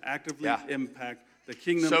here to actively impact the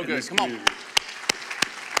kingdom So and good. the Come on. community.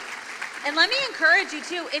 And let me encourage you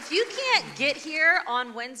too, if you can't get here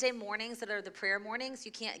on Wednesday mornings that are the prayer mornings,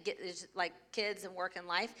 you can't get like kids and work and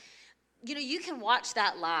life, you can watch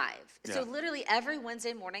that live. Yeah. So literally every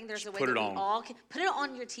Wednesday morning, there's a way put that it we on. all can put it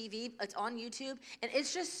on your TV. It's on YouTube, and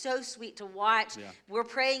it's just so sweet to watch. Yeah. We're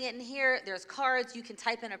praying it in here. There's cards. You can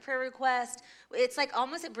type in a prayer request. It's like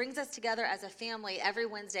almost it brings us together as a family every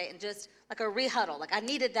Wednesday and just like a rehuddle. Like I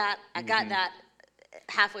needed that. I got that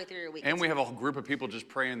halfway through your week. And we have a whole group of people just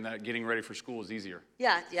praying that getting ready for school is easier.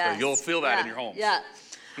 Yeah. So you'll feel that in your homes. Yeah.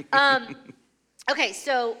 Okay,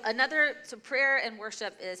 so prayer and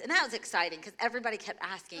worship is, and that was exciting because everybody kept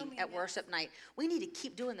asking at worship night, we need to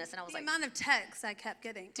keep doing this. And I was The like, amount of texts I kept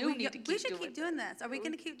getting. We should keep doing this. Are we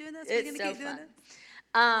going to keep doing this? It's Are we so going to keep doing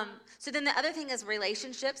fun. this? So then the other thing is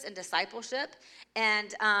relationships and discipleship.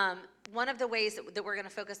 And one of the ways that we're going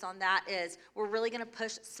to focus on that is we're really going to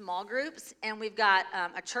push small groups. And we've got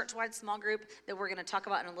a church-wide small group that we're going to talk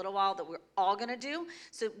about in a little while that we're all going to do.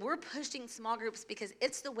 So we're pushing small groups because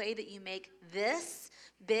it's the way that you make this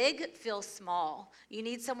big feel small. You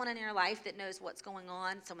need someone in your life that knows what's going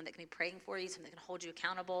on, someone that can be praying for you, someone that can hold you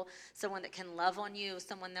accountable, someone that can love on you,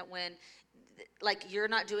 someone that when like you're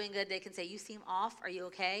not doing good, they can say, you seem off, are you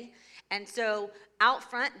okay? And so out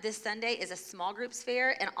front this Sunday is a small groups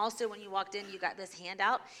fair, and also when you walked in, you got this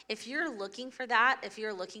handout. If you're looking for that, if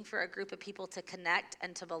you're looking for a group of people to connect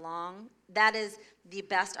and to belong, that is the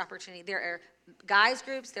best opportunity. There are guys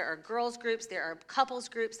groups, there are girls groups, there are couples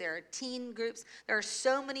groups, there are teen groups. There are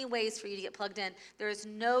so many ways for you to get plugged in. There is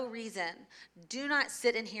no reason. Do not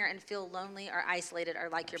sit in here and feel lonely or isolated or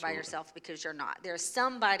like you're by yourself, because you're not. There's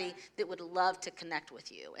somebody that would love to connect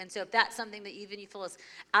with you. And so if that's something that even you feel is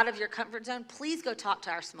out of your comfort zone, please go talk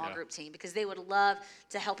to our small group team, because they would love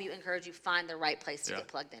to help you, encourage you, find the right place to get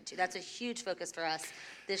plugged into. That's a huge focus for us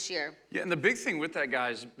this year. Yeah, and the big thing with that,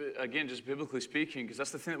 guys, again, just biblically speaking, because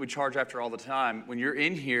that's the thing that we charge after all the time. When you're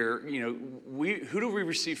in here, who do we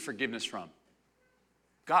receive forgiveness from?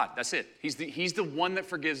 God, that's it. He's the one that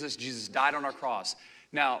forgives us. Jesus died on our cross.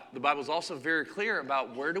 Now, the Bible's also very clear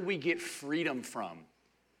about where do we get freedom from.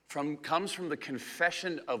 Comes from the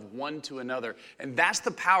confession of one to another. And that's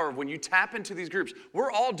the power of when you tap into these groups.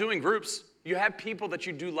 We're all doing groups. You have people that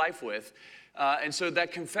you do life with. And so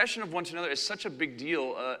that confession of one to another is such a big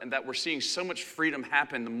deal, and that we're seeing so much freedom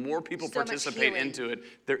happen. The more people participate into it,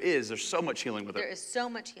 there's so much healing with it. There is so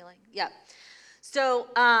much healing, yeah. So,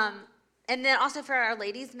 and then also for our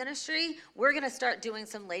ladies ministry, we're going to start doing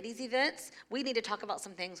some ladies events. We need to talk about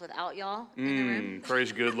some things without y'all in the room.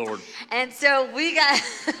 Praise good Lord. And so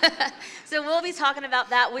so we'll be talking about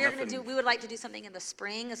that. We would like to do something in the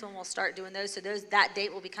spring is when we'll start doing those. So that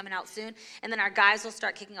date will be coming out soon. And then our guys will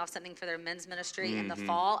start kicking off something for their men's ministry in the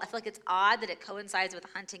fall. I feel like it's odd that it coincides with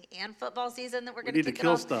hunting and football season that we're going to kick it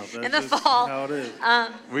off stuff. That's in the just fall. how it is.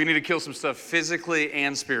 We need to kill some stuff physically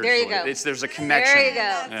and spiritually. There you go. There's a connection. There you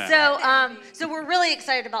go. Yeah. So we're really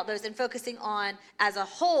excited about those and focusing on, as a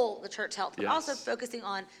whole, the church health, but Yes. also focusing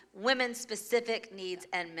on women's specific needs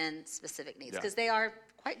and men's specific needs, because they are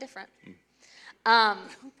quite different.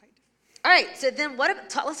 All right, so then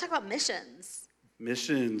let's talk about missions.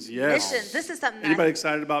 Missions, yes. Missions. This is something. Anybody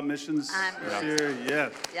excited about missions I'm this really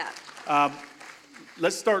year? Yeah. Yeah.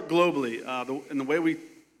 Let's start globally. In the way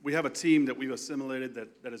we have a team that we've assimilated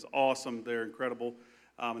that is awesome. They're incredible,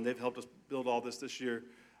 and they've helped us build all this year.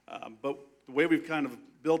 But the way we've kind of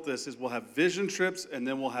built this is we'll have vision trips and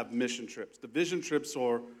then we'll have mission trips. The vision trips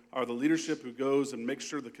are the leadership who goes and makes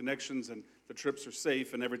sure the connections and the trips are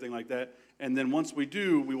safe and everything like that. And then once we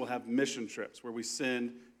do, we will have mission trips where we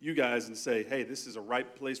send you guys and say, hey, this is a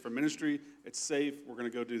right place for ministry. It's safe. We're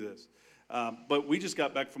going to go do this. But we just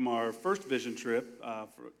got back from our first vision trip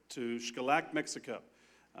to Xcalac, Mexico.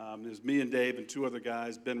 It was me and Dave and two other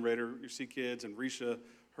guys, Ben Rader, your C Kids, and Risha,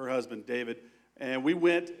 her husband, David. And we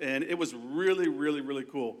went, and it was really, really, really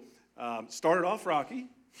cool. Started off rocky.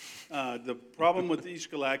 The problem with East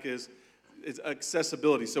Xcalac is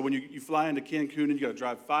accessibility. So when you fly into Cancun and you got to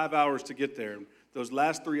drive 5 hours to get there, those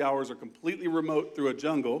last 3 hours are completely remote through a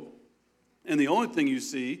jungle, and the only thing you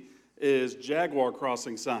see is jaguar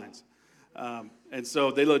crossing signs. And so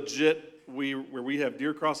they legit, where we have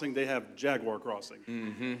deer crossing, they have jaguar crossing.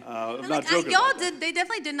 Mm-hmm. I'm not joking. They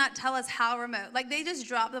definitely did not tell us how remote. Like, they just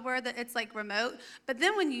dropped the word that it's like remote. But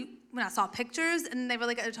then when I saw pictures and they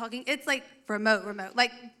really got to talking, it's like remote.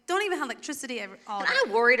 Like, don't even have electricity all day.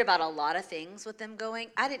 I worried about a lot of things with them going.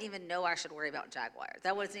 I didn't even know I should worry about jaguars.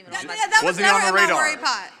 That wasn't even on my that was wasn't never on the in my radar. worry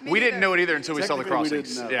pot. We didn't know it either until we saw the Technically, we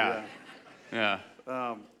crossings. didn't know,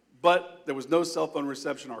 Yeah. But there was no cell phone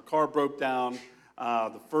reception. Our car broke down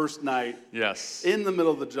the first night. Yes. In the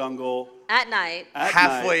middle of the jungle. At night.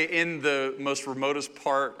 Halfway in the most remotest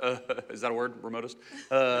part, is that a word, remotest,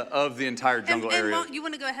 of the entire jungle area. You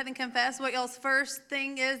want to go ahead and confess what y'all's first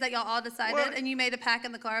thing is that y'all all decided and you made a pack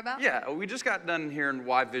in the car about? Yeah, we just got done hearing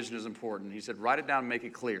why vision is important. He said, write it down and make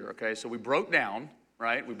it clear, okay? So we broke down,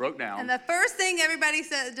 right? We broke down. And the first thing everybody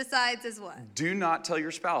decides is what? Do not tell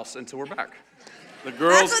your spouse until we're back. The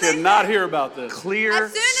girls cannot hear about this. Clear,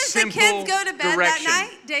 as soon as simple the kids go to bed direction. that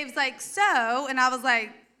night, Dave's like, so, and I was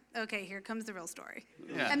like, okay, here comes the real story.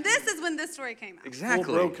 Yeah. And this is when this story came out. Exactly.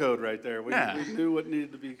 Full bro code right there. We knew what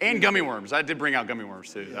needed to be. And gummy worms. I did bring out gummy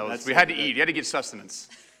worms too. We had to eat. You had to get sustenance.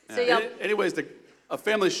 So y'all, Anyways, a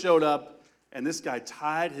family showed up, and this guy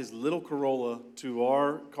tied his little Corolla to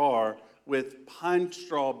our car with pine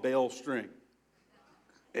straw bale string.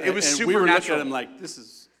 It was and supernatural. we were looking at him like, this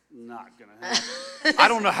is not going to happen. I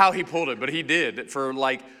don't know how he pulled it, but he did for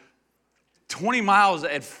like 20 miles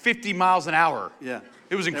at 50 miles an hour. Yeah.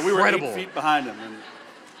 It was And incredible. we were 8 feet behind him. And,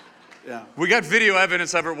 yeah. We got video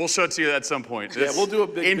evidence of it. We'll show it to you at some point. Yeah, we'll do a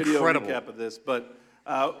big incredible. video recap of this. But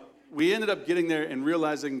we ended up getting there and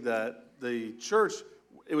realizing that the church,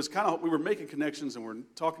 it was kind of, we were making connections and we're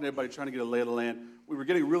talking to everybody, trying to get a lay of the land. We were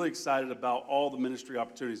getting really excited about all the ministry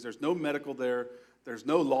opportunities. There's no medical there. There's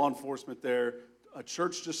no law enforcement there. A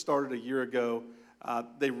church just started a year ago.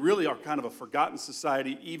 They really are kind of a forgotten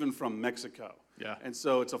society, even from Mexico. Yeah. And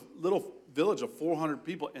so it's a little village of 400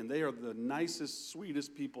 people, and they are the nicest,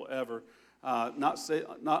 sweetest people ever. Not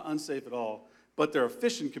unsafe at all. But they're a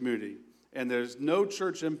fishing community, and there's no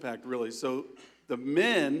church impact, really. So the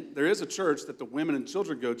men, there is a church that the women and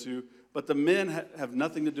children go to, but the men have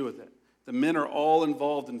nothing to do with it. The men are all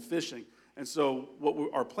involved in fishing. And so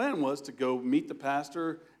our plan was to go meet the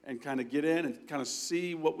pastor and kind of get in and kind of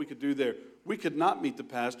see what we could do there. We could not meet the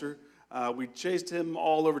pastor. We chased him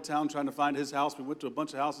all over town trying to find his house. We went to a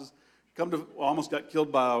bunch of houses. Almost got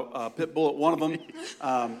killed by a pit bull at one of them.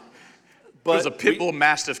 It was a pit bull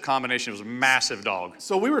mastiff combination. It was a massive dog.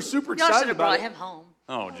 So we were super y'all excited should have about brought it. him home.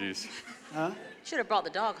 Oh, jeez. Should have brought the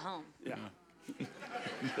dog home.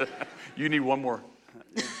 Yeah. You need one more.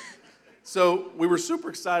 So we were super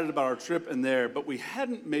excited about our trip in there, but we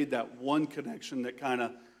hadn't made that one connection that kind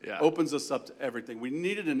of opens us up to everything. We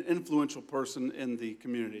needed an influential person in the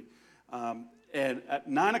community. And at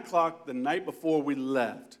 9 o'clock the night before we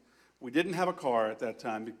left, we didn't have a car at that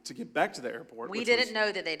time to get back to the airport. We didn't know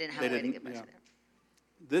that they didn't have a way to get back to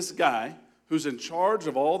there. This guy, who's in charge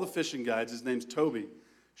of all the fishing guides, his name's Toby,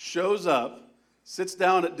 shows up, sits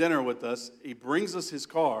down at dinner with us. He brings us his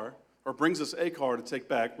car, or brings us a car to take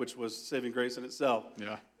back, which was saving grace in itself.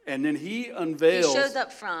 Yeah. And then he unveils. He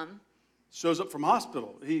shows up from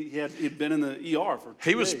hospital. He'd been in the ER for 2 days.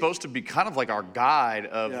 He was supposed to be kind of like our guide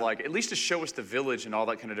of like, at least to show us the village and all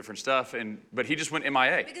that kind of different stuff. But he just went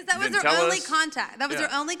MIA. Because that was their only contact. That was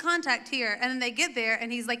their only contact here. And then they get there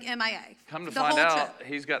and he's like MIA. Come to find out,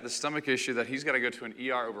 he's got the stomach issue that he's got to go to an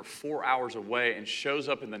ER over 4 hours away and shows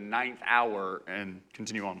up in the 9th hour and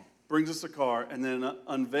continue on. Brings us a car and then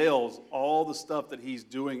unveils all the stuff that he's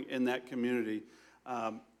doing in that community.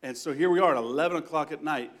 And so here we are at 11 o'clock at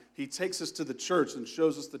night. He takes us to the church and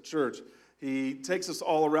shows us the church. He takes us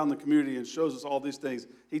all around the community and shows us all these things.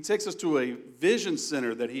 He takes us to a vision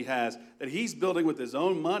center that he has, that he's building with his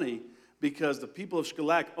own money, because the people of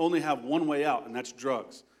Shkalak only have one way out, and that's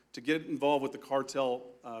drugs, to get involved with the cartel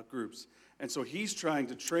groups. And so he's trying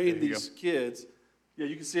to train these kids. Yeah,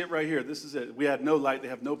 you can see it right here. This is it. We had no light. They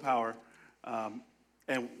have no power.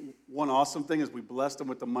 And one awesome thing is we blessed them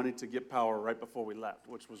with the money to get power right before we left,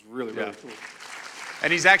 which was really, really cool.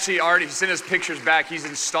 And he's actually he sent us pictures back. He's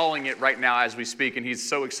installing it right now as we speak, and he's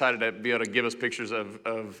so excited to be able to give us pictures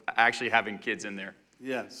of actually having kids in there.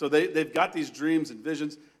 Yeah, so they've got these dreams and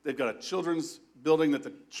visions. They've got a children's building that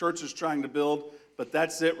the church is trying to build, but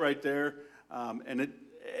that's it right there. And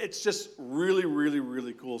it's just really, really,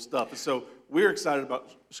 really cool stuff. And so we're excited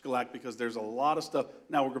about Shkalak because there's a lot of stuff.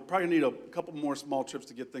 Now, we're probably going to need a couple more small trips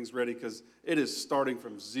to get things ready because it is starting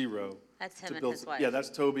from zero. That's him and his wife. Yeah, that's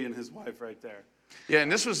Toby and his wife right there. Yeah,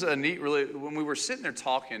 and this was a neat, really, when we were sitting there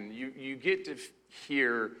talking, you get to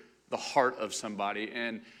hear the heart of somebody.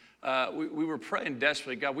 And we were praying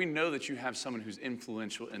desperately, God, we know that you have someone who's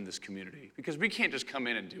influential in this community, because we can't just come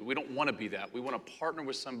in and do. We don't want to be that. We want to partner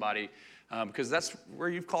with somebody because that's where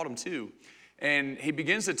you've called him to. And he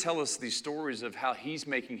begins to tell us these stories of how he's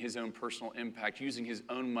making his own personal impact using his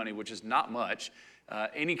own money, which is not much.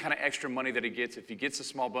 Any kind of extra money that he gets, if he gets a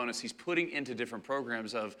small bonus, he's putting into different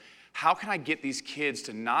programs of how can I get these kids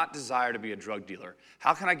to not desire to be a drug dealer?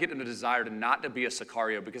 How can I get them to desire to not to be a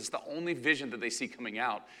Sicario? Because it's the only vision that they see coming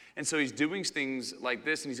out. And so he's doing things like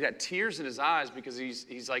this, and he's got tears in his eyes because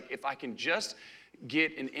he's like, if I can just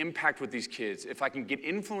get an impact with these kids, if I can get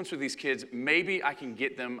influence with these kids, maybe I can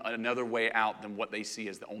get them another way out than what they see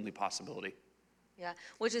as the only possibility. Yeah,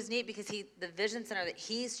 which is neat because the vision center that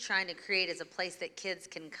he's trying to create is a place that kids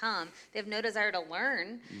can come. They have no desire to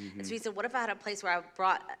learn. Mm-hmm. And so he said, what if I had a place where I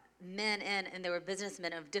brought men in and they were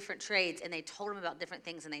businessmen of different trades and they told them about different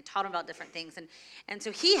things and they taught them about different things. And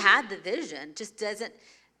so he had the vision, just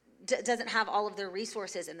doesn't have all of their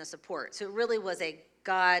resources and the support. So it really was a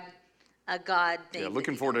God thing. Yeah,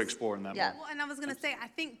 looking forward to exploring that more. Well, and I was going to say, I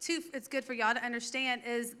think, too, it's good for y'all to understand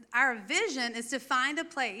is our vision is to find a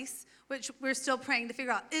place, which we're still praying to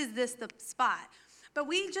figure out, is this the spot? But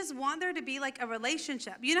we just want there to be like a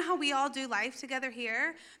relationship. You know how we all do life together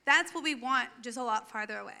here? That's what we want, just a lot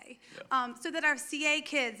farther away. Yeah. So that our CA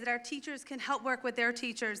kids, that our teachers can help work with their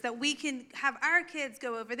teachers, that we can have our kids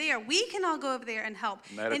go over there. We can all go over there and help.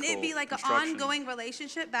 And it'd be like an ongoing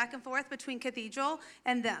relationship back and forth between Cathedral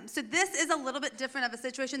and them. So this is a little bit different of a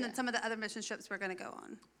situation than some of the other mission trips we're going to go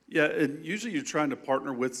on. Yeah, and usually you're trying to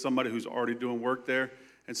partner with somebody who's already doing work there,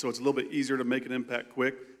 and so it's a little bit easier to make an impact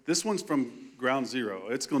quick. This one's from ground zero.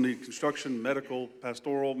 It's going to need construction, medical,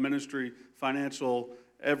 pastoral, ministry, financial,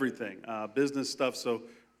 everything, business stuff. So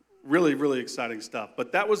really, really exciting stuff.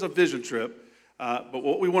 But that was a vision trip. But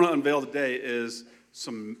what we want to unveil today is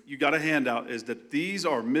you got a handout, is that these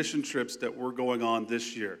are mission trips that we're going on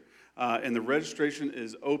this year. And the registration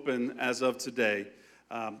is open as of today.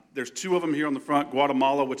 There's two of them here on the front,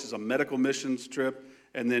 Guatemala, which is a medical missions trip,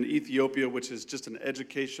 and then Ethiopia, which is just an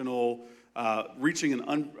educational, reaching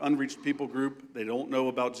an unreached people group. They don't know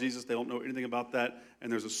about Jesus. They don't know anything about that.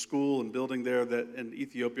 And there's a school and building there in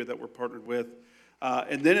Ethiopia that we're partnered with.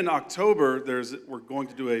 And then in October, we're going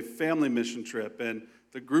to do a family mission trip. And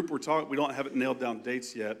the group we don't have it nailed down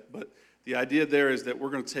dates yet, but the idea there is that we're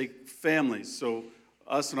going to take families. So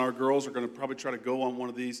us and our girls are going to probably try to go on one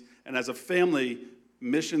of these. And as a family,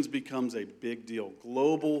 missions becomes a big deal.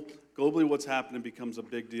 Globally, what's happening becomes a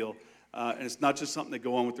big deal. And it's not just something they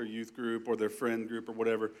go on with their youth group or their friend group or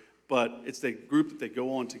whatever, but it's the group that they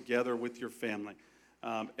go on together with your family.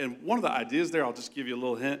 And one of the ideas there, I'll just give you a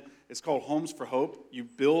little hint, it's called Homes for Hope. You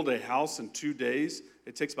build a house in 2 days.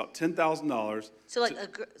 It takes about $10,000. So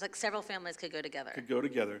like several families could go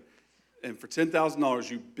together. And for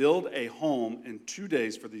 $10,000, you build a home in 2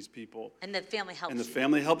 days for these people. And the family helps you. And the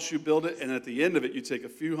family helps you build it. And at the end of it, you take a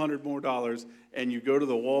few $100 more and you go to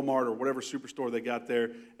the Walmart or whatever superstore they got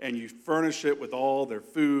there and you furnish it with all their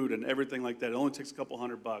food and everything like that. It only takes a couple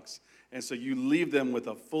 $100. And so you leave them with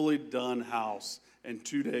a fully done house in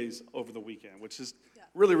 2 days over the weekend, which is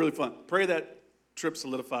really, really fun. Pray that trip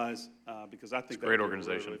solidifies because I think it's a great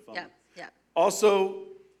organization. Really, really fun. Yeah. Also,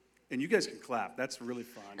 and you guys can clap. That's really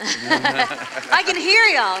fun. I can hear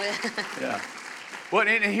y'all. Yeah. Well,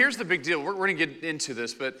 and here's the big deal. We're going to get into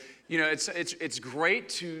this, but it's great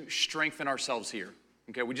to strengthen ourselves here.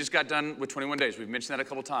 Okay, we just got done with 21 days. We've mentioned that a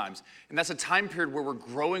couple times. And that's a time period where we're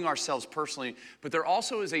growing ourselves personally, but there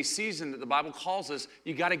also is a season that the Bible calls us,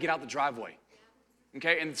 you got to get out the driveway.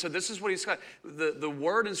 Okay, and so this is what he's got. The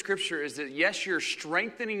word in Scripture is that, yes, you're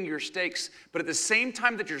strengthening your stakes, but at the same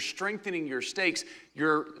time that you're strengthening your stakes,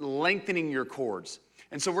 you're lengthening your cords.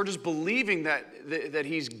 And so we're just believing that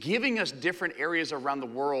he's giving us different areas around the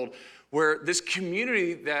world where this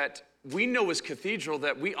community that we know as Cathedral,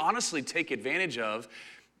 that we honestly take advantage of,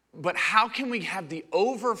 but how can we have the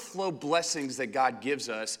overflow blessings that God gives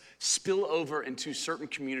us spill over into certain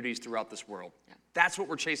communities throughout this world? That's what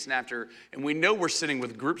we're chasing after. And we know we're sitting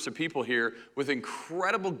with groups of people here with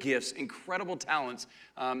incredible gifts, incredible talents,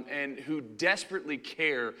 and who desperately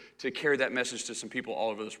care to carry that message to some people all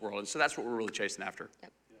over this world. And so that's what we're really chasing after.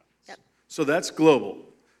 Yep. So that's global.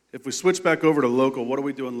 If we switch back over to local, what are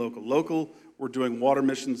we doing local? Local, we're doing Water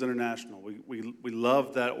Missions International. We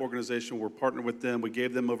love that organization. We're partnered with them. We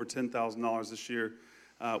gave them over $10,000 this year,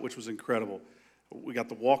 which was incredible. We got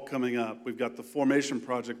the walk coming up. We've got the Formation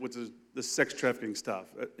Project, which is the sex trafficking stuff.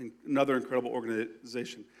 Another incredible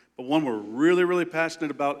organization. But one we're really, really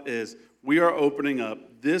passionate about is we are opening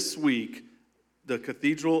up this week the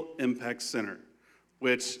Cathedral Impact Center,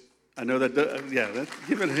 which I know that,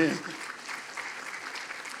 give it a hand.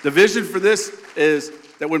 The vision for this is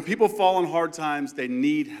that when people fall in hard times, they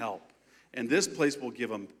need help. And this place will give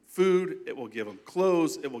them food, it will give them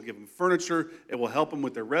clothes, it will give them furniture, it will help them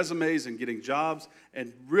with their resumes and getting jobs,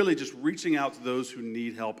 and really just reaching out to those who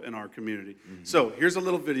need help in our community. So here's a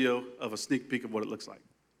little video of a sneak peek of what it looks like.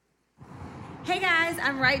 Hey guys,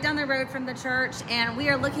 I'm right down the road from the church, and we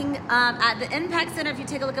are looking at the Impact Center. If you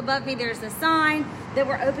take a look above me, there's a sign that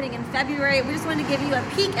we're opening in February. We just wanted to give you a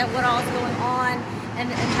peek at what all is going on in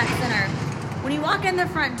the Impact Center. When you walk in the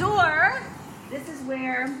front door, this is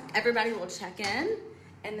where everybody will check in,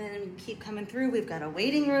 and then keep coming through. We've got a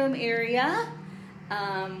waiting room area.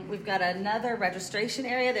 We've got another registration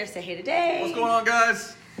area. There's Say Hey Today. What's going on,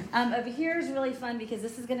 guys? Over here is really fun because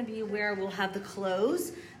this is going to be where we'll have the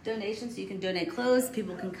clothes donations, so you can donate clothes.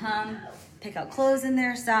 People can come pick out clothes in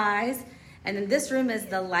their size. And then this room is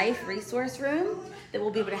the life resource room that will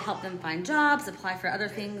be able to help them find jobs, apply for other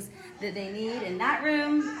things that they need. In that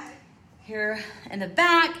room, here in the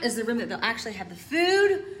back is the room that they'll actually have the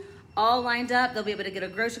food all lined up. They'll be able to get a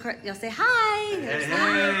grocery cart. You'll say hi. There's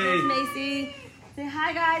there's Macie. Say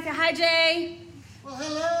hi, guys. Say hi, Jay. Well,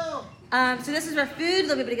 hello. So this is where food,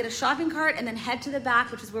 they'll be able to get a shopping cart and then head to the back,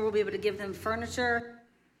 which is where we'll be able to give them furniture.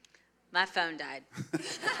 My phone died. But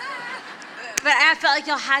I felt like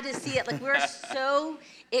y'all had to see it. Like, we're so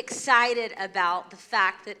excited about the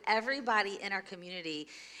fact that everybody in our community,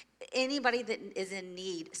 anybody that is in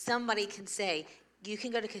need, somebody can say, you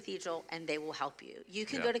can go to Cathedral and they will help you. You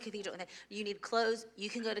can go to Cathedral and you need clothes, you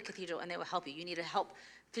can go to Cathedral and they will help you. You need to help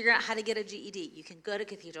figure out how to get a GED. You can go to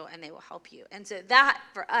Cathedral and they will help you. And so that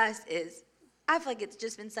for us is, I feel like it's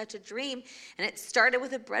just been such a dream. And it started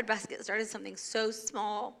with a bread basket. It started something so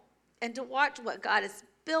small. And to watch what God has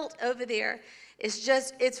built over there is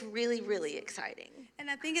just, it's really, really exciting. And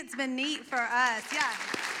I think it's been neat for us,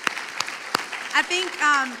 I think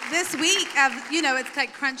this week, it's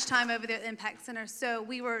like crunch time over there at the Impact Center. So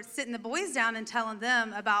we were sitting the boys down and telling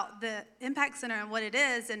them about the Impact Center and what it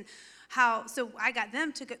is and how, so I got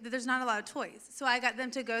them to go, there's not a lot of toys. So I got them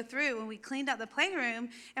to go through and we cleaned out the playroom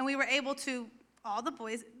and we were able to, all the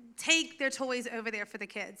boys, take their toys over there for the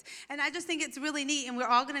kids. And I just think it's really neat, and we're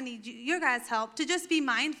all going to need your guys' help to just be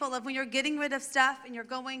mindful of when you're getting rid of stuff and you're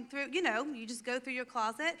going through, you just go through your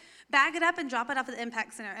closet, bag it up and drop it off at the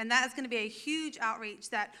Impact Center. And that is going to be a huge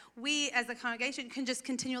outreach that we as a congregation can just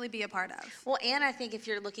continually be a part of. Well, and I think if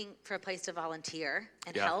you're looking for a place to volunteer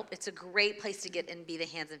and help, it's a great place to get and be the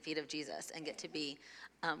hands and feet of Jesus and get to be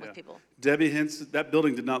with people. Debbie Henson, that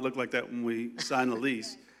building did not look like that when we signed the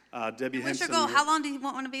lease. Debbie What's Henson. your goal? How long do you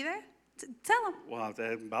want to be there? Tell them. Well,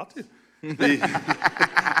 I'm about to.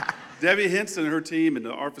 Debbie Henson and her team and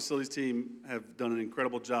our facilities team have done an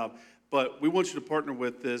incredible job. But we want you to partner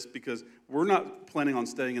with this because we're not planning on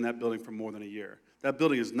staying in that building for more than a year. That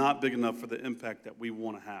building is not big enough for the impact that we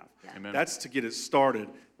want to have. Yeah. Amen. That's to get it started.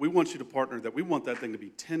 We want you to partner that. We want that thing to be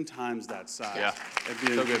 10 times that size. Yeah. And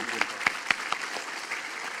be So a good.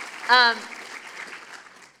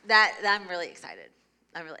 I'm really excited.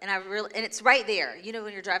 And it's right there.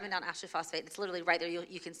 When you're driving down Ashley Phosphate, it's literally right there.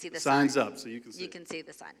 You can see the Signs sign. up so you can see. You can see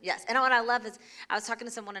the sign. Yes. And what I love is I was talking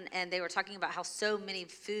to someone and they were talking about how so many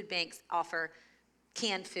food banks offer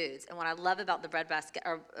canned foods. And what I love about the bread basket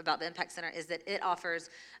or about the Impact Center is that it offers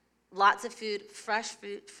lots of food, fresh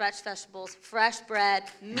vegetables, fresh bread,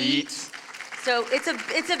 meat. So it's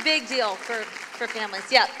a big deal for families.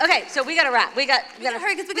 Yeah. Okay. So we got to wrap. We got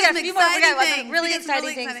hurry 'cause we got got a few some more. We got exciting really things.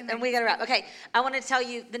 exciting things, and we got to wrap. Okay. I want to tell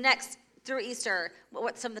you the next through Easter,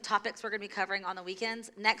 what some of the topics we're going to be covering on the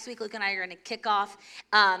weekends. Next week, Luke and I are going to kick off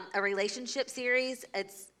a relationship series.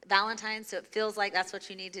 It's Valentine's, so it feels like that's what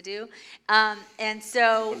you need to do. And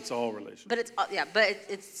so, But it's all relationships. but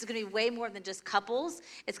it's going to be way more than just couples.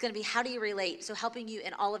 It's going to be how do you relate? So helping you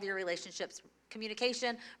in all of your relationships,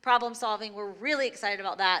 communication, problem solving. We're really excited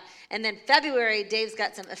about that. And then February, Dave's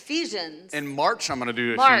got some Ephesians. In March, I'm going to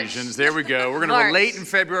do March. Ephesians. There we go. We're going to March. relate in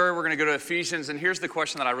February. We're going to go to Ephesians. And here's the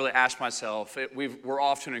question that I really asked myself. We're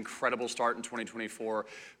off to an incredible start in 2024.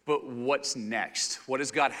 But what's next? What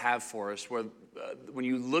does God have for us? When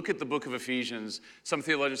you look at the book of Ephesians, some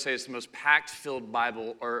theologians say it's the most packed-filled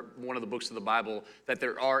Bible, or one of the books of the Bible, that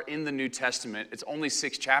there are in the New Testament. It's only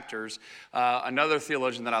 6 chapters. Another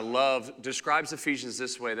theologian that I love describes Ephesians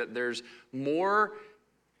this way, that there's more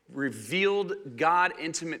revealed God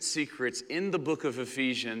intimate secrets in the book of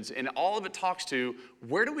Ephesians, and all of it talks to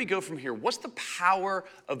where do we go from here? What's the power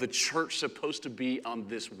of the church supposed to be on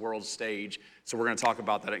this world stage? So we're going to talk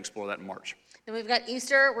about that and explore that in March. Then we've got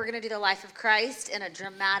Easter. We're going to do the life of Christ in a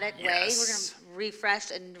dramatic way. Yes. We're going to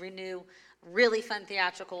refresh and renew really fun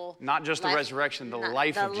theatrical. Not just the resurrection, the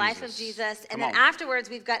life of Jesus. The life of Jesus. And Come then on. afterwards,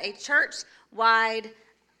 we've got a church-wide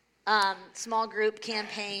small group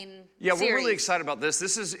campaign Yeah, series. we're really excited about this.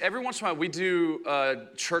 This is, every once in a while, we do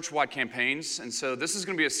church-wide campaigns. And so this is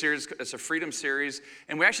going to be a series, it's a freedom series.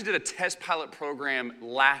 And we actually did a test pilot program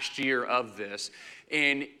last year of this.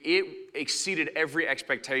 And it exceeded every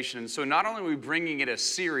expectation. So not only are we bringing it as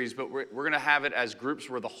series, but we're going to have it as groups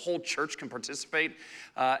where the whole church can participate.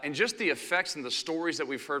 And just the effects and the stories that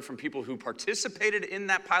we've heard from people who participated in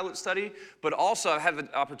that pilot study, but also I've had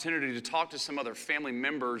the opportunity to talk to some other family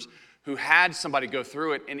members who had somebody go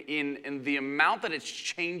through it, and in the amount that it's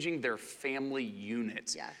changing their family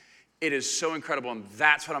unit. Yeah. It is so incredible, and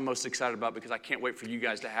that's what I'm most excited about, because I can't wait for you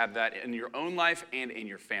guys to have that in your own life and in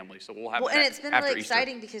your family. So we'll have that And it's been after really Easter.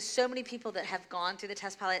 exciting because so many people that have gone through the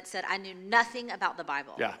test pilot said, I knew nothing about the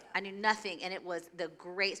Bible. Yeah. I knew nothing, and it was the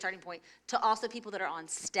great starting point to also people that are on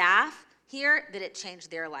staff here that it changed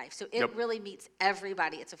their life. So it really meets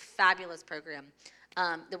everybody. It's a fabulous program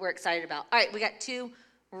that we're excited about. All right, we got two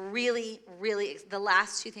really, the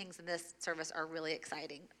last 2 things in this service are really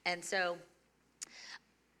exciting. And so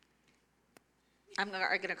I'm going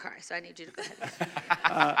to cry, so I need you to go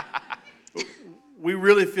ahead. We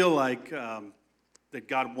really feel like that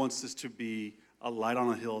God wants this to be a light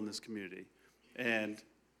on a hill in this community. And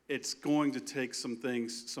it's going to take some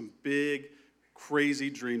things, some big, crazy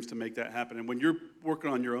dreams to make that happen. And when you're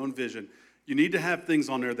working on your own vision, you need to have things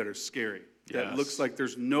on there that are scary. That Yes. looks like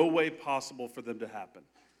there's no way possible for them to happen.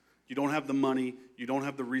 You don't have the money, you don't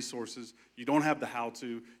have the resources, you don't have the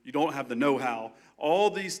how-to, you don't have the know-how, all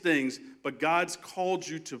these things, but God's called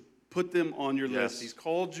you to put them on your list. He's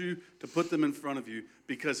called you to put them in front of you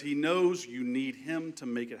because he knows you need him to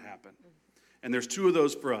make it happen. And there's 2 of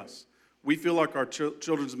those for us. We feel like our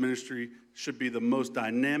children's ministry should be the most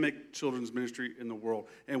dynamic children's ministry in the world.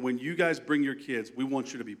 And when you guys bring your kids, we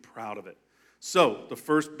want you to be proud of it. So the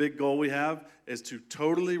first big goal we have is to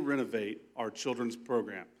totally renovate our children's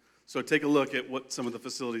program. So take a look at what some of the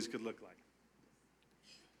facilities could look like.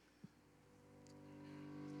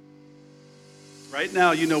 Right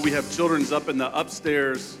now, you know, we have children's up in the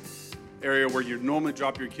upstairs area where you normally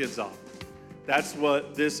drop your kids off. That's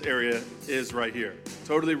what this area is right here.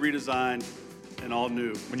 Totally redesigned and all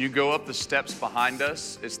new. When you go up the steps behind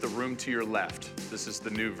us, it's the room to your left. This is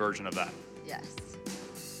the new version of that. Yes.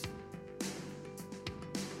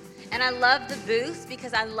 And I love the booths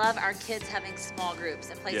because I love our kids having small groups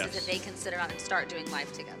and places Yes. that they can sit around and start doing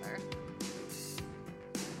life together.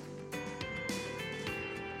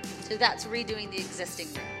 So that's redoing the existing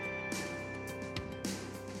room.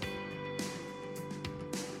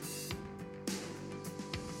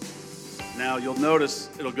 Now you'll notice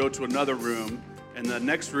it'll go to another room, and the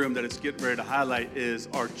next room that it's getting ready to highlight is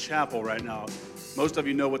our chapel right now. Most of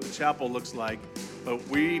you know what the chapel looks like, but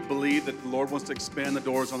we believe that the Lord wants to expand the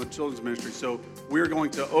doors on the children's ministry. So we're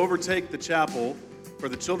going to overtake the chapel for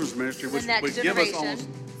the children's ministry, The which next would give us generation. almost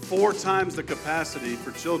 4 times the capacity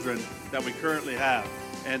for children that we currently have.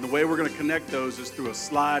 And the way we're going to connect those is through a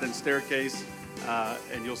slide and staircase,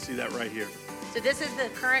 and you'll see that right here. So this is the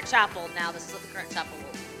current chapel now. This is what the current chapel will.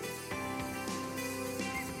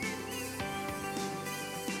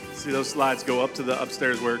 See those slides go up to the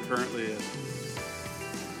upstairs where it currently is.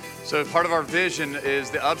 So part of our vision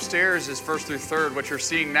is the upstairs is 1st through 3rd. What you're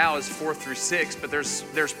seeing now is 4th through 6th, but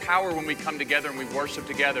there's power when we come together and we worship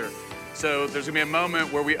together. So there's gonna be a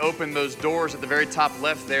moment where we open those doors at the very top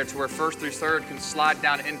left there to where 1st through 3rd can slide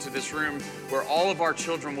down into this room where all of our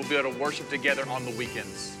children will be able to worship together on the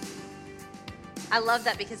weekends. I love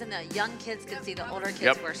that because then the young kids can see the older kids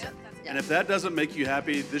Yep. worship. And if that doesn't make you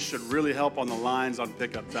happy, this should really help on the lines on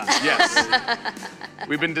pickup time. Yes.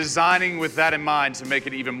 We've been designing with that in mind to make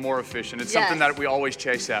it even more efficient. It's something Yes. that we always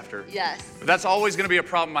chase after. Yes. But that's always going to be a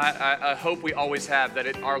problem. I hope we always have,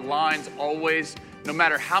 that our lines always, no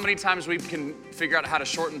matter how many times we can figure out how to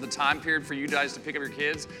shorten the time period for you guys to pick up your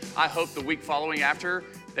kids, I hope the week following after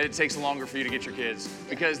that it takes longer for you to get your kids,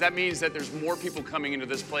 because that means that there's more people coming into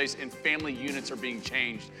this place and family units are being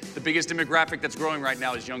changed. The biggest demographic that's growing right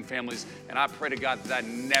now is young families, and I pray to God that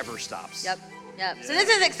never stops. Yep. Yep. So this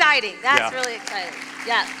is exciting. That's Yeah. really exciting.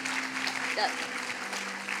 Yep. Yep.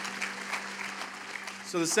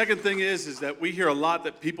 So the second thing is that we hear a lot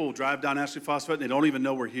that people drive down Ashley Phosphate and they don't even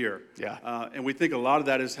know we're here. Yeah. And we think a lot of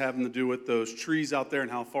that is having to do with those trees out there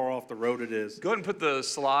and how far off the road it is. Go ahead and put the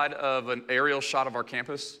slide of an aerial shot of our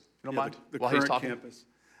campus, if you don't mind, The while he's current talking. campus.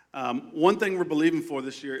 One thing we're believing for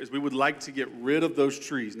this year is we would like to get rid of those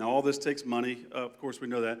trees. Now, all this takes money. Of course, we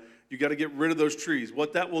know that. You got to get rid of those trees.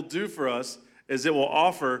 What that will do for us is it will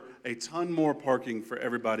offer a ton more parking for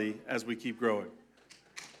everybody as we keep growing.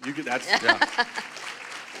 Yeah.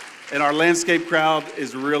 And our landscape crowd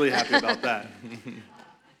is really happy about that.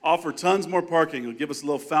 Offer tons more parking. It'll give us a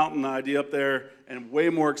little fountain idea up there and way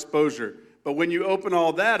more exposure. But when you open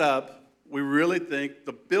all that up, we really think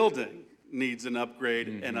the building needs an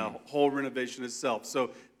upgrade and a whole renovation itself.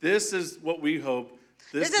 So this is what we hope.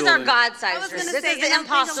 This is our building- God-sized I was dream. gonna This say, is the and I think a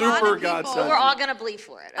impossible. lot of Super people- God-sized. But we're all going to believe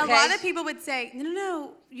for it, okay? A lot of people would say,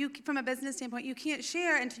 no, you from a business standpoint, you can't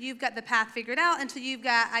share until you've got the path figured out, until you've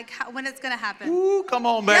got when it's going to happen. Ooh, come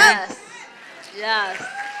on, baby. Yes. Yes.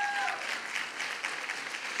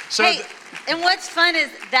 So Hey, and what's fun is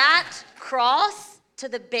that cross, to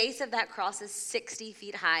the base of that cross is 60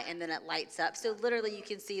 feet high, and then it lights up. So literally you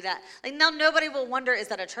can see that. Like now nobody will wonder, is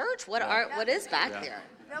that a church? What is back there?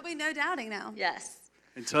 There'll be no doubting now. Yes.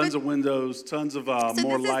 And tons of windows, tons of more this is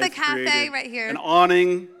the lights cafe created. right here. An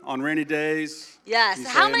awning on rainy days. Yes. You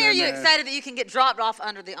How say many it are in you there. excited that you can get dropped off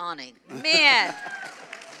under the awning? Man. Man.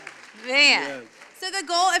 Yes. So the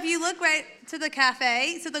goal, if you look right to the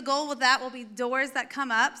cafe, so the goal with that will be doors that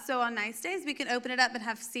come up. So on nice days, we can open it up and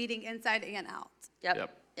have seating inside and out. Yep.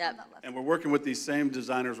 Yep. Yep. And we're working with these same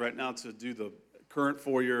designers right now to do the current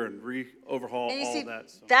foyer and overhaul And you all see,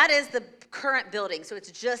 that. So. that is the current building, so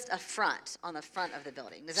it's just a front on the front of the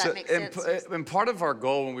building. Does that make sense? And part of our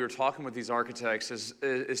goal when we were talking with these architects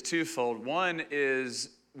is twofold. One is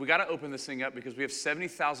we got to open this thing up because we have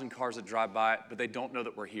 70,000 cars that drive by, but they don't know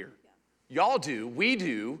that we're here. Y'all do, we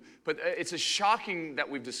do, but it's a shocking that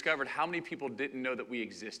we've discovered how many people didn't know that we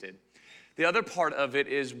existed. The other part of it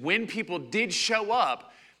is when people did show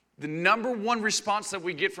up, the number one response that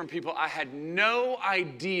we get from people, I had no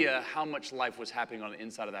idea how much life was happening on the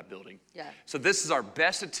inside of that building. Yeah. So this is our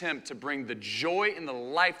best attempt to bring the joy and the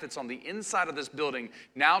life that's on the inside of this building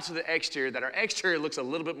now to the exterior, that our exterior looks a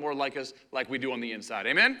little bit more like us, like we do on the inside.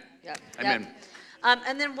 Amen? Yep. Amen. Yep.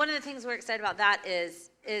 And then one of the things we're excited about that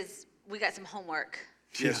is we got some homework.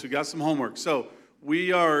 Yes, we got some homework. So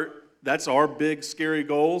that's our big, scary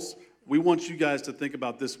goals. We want you guys to think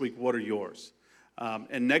about this week, what are yours?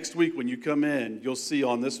 And next week when you come in, you'll see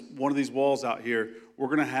on one of these walls out here, we're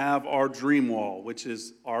going to have our dream wall, which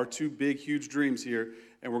is our two big, huge dreams here.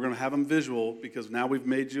 And we're going to have them visual because now we've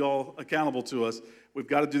made you all accountable to us. We've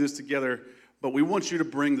got to do this together. But we want you to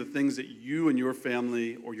bring the things that you and your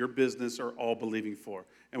family or your business are all believing for.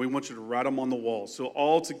 And we want you to write them on the wall. So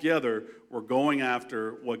all together, we're going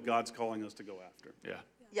after what God's calling us to go after. Yeah.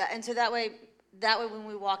 Yeah, and so that way when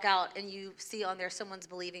we walk out and you see on there someone's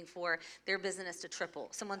believing for their business to triple,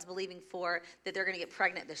 someone's believing for that they're going to get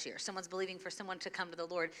pregnant this year, someone's believing for someone to come to the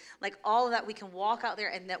Lord, like all of that, we can walk out there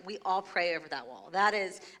and that we all pray over that wall. That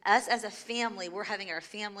is us as a family. We're having our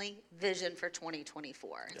family vision for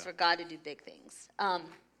 2024. It's for God to do big things.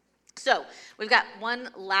 So we've got one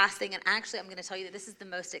last thing, and actually I'm going to tell you that this is the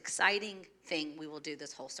most exciting thing we will do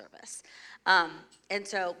this whole service. And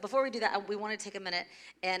so before we do that, we want to take a minute,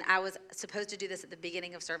 and I was supposed to do this at the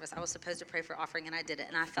beginning of service. I was supposed to pray for offering, and I did it,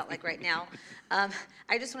 and I felt like right now,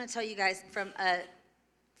 I just want to tell you guys from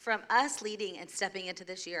us leading and stepping into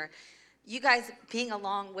this year, you guys being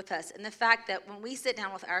along with us, and the fact that when we sit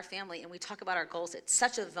down with our family and we talk about our goals, it's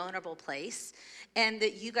such a vulnerable place, and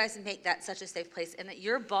that you guys make that such a safe place, and that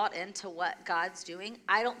you're bought into what God's doing.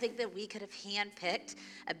 I don't think that we could have handpicked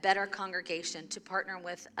a better congregation to partner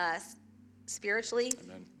with us spiritually,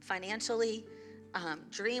 Amen. Financially,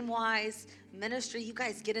 dream-wise, ministry. You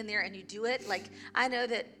guys get in there and you do it. Like, I know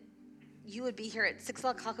that you would be here at 6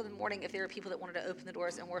 o'clock in the morning if there were people that wanted to open the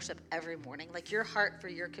doors and worship every morning. Like, your heart for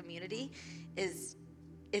your community is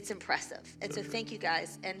it's impressive. And so thank you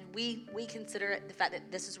guys. And we consider it, the fact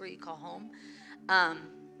that this is where you call home,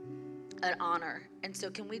 an honor. And so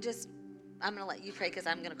can we just, I'm going to let you pray because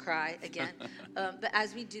I'm going to cry again. But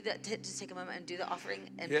as we do that, just take a moment and do the offering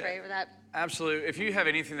and pray over that. Absolutely. If you have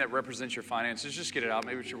anything that represents your finances, just get it out.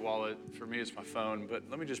 Maybe it's your wallet. For me, it's my phone. But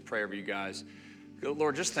let me just pray over you guys.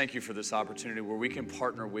 Lord, just thank you for this opportunity where we can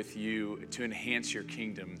partner with you to enhance your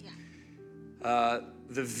kingdom. Yeah.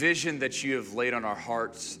 The vision that you have laid on our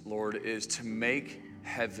hearts, Lord, is to make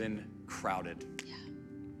heaven crowded. Yeah.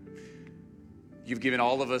 You've given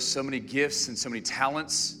all of us so many gifts and so many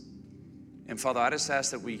talents. And Father, I just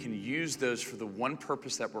ask that we can use those for the one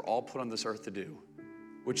purpose that we're all put on this earth to do,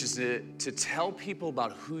 which is to tell people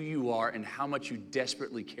about who you are and how much you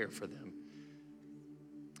desperately care for them.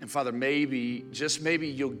 And Father, maybe, just maybe,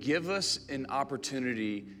 you'll give us an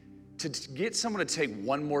opportunity to get someone to take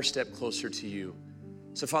one more step closer to you.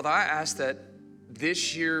 So Father, I ask that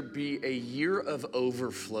this year be a year of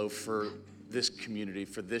overflow for this community,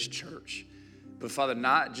 for this church. But Father,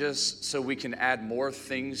 not just so we can add more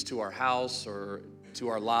things to our house or to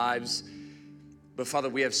our lives, but Father,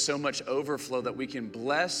 we have so much overflow that we can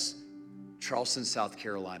bless Charleston, South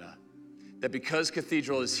Carolina. That because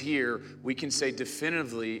Cathedral is here, we can say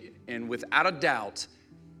definitively and without a doubt,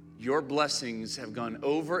 your blessings have gone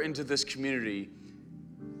over into this community.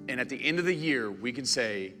 And at the end of the year, we can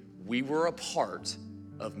say we were a part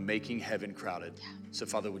of making heaven crowded. Yeah. So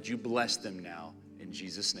Father, would you bless them now in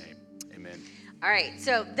Jesus' name? Amen. All right,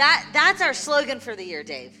 so that's our slogan for the year,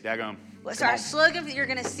 Dave. Daggone. So our slogan, you're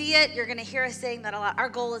going to see it, you're going to hear us saying that a lot. Our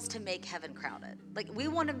goal is to make heaven crowded. Like, we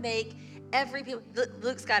want to make every people.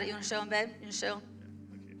 Luke's got it. You want to show him, babe? You want to show him?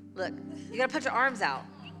 Look, you got to put your arms out.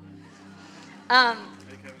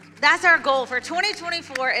 That's our goal for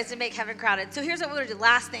 2024 is to make heaven crowded. So here's what we're going to do.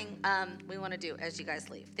 Last thing we want to do as you guys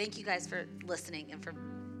leave. Thank you guys for listening and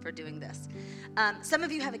for doing this. Some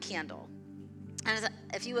of you have a candle. And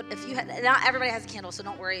if you had, not everybody has a candle, so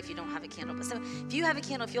don't worry if you don't have a candle. But if you have a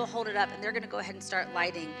candle, if you'll hold it up, and they're going to go ahead and start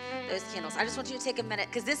lighting those candles. I just want you to take a minute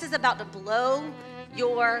because this is about to blow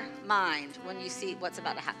your mind when you see what's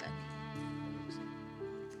about to happen.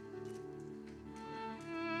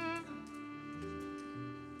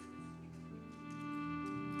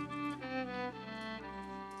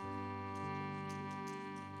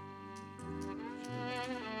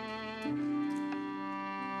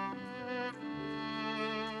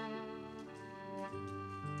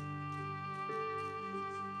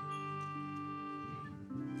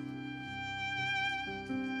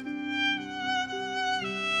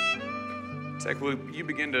 Tech, will you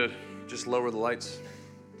begin to just lower the lights?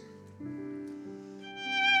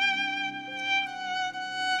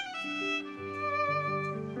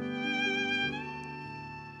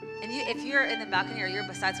 And if you're in the balcony or you're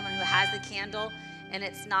beside someone who has the candle and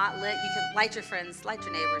it's not lit, you can light your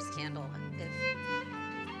neighbor's candle.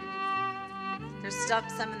 There's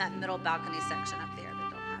some in that middle balcony section up there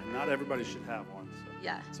that don't have it. Not everybody should have one, so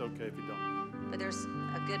Yeah. it's okay if you don't. But there's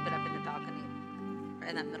a good bit up in the balcony, or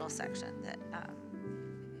in that middle section that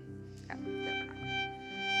we're not lighting.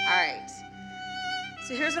 All right.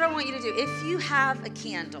 So here's what I want you to do. If you have a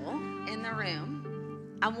candle in the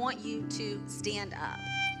room, I want you to stand up.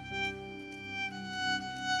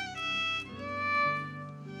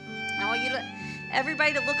 I want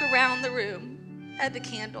everybody to look around the room at the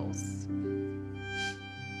candles.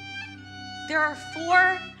 There are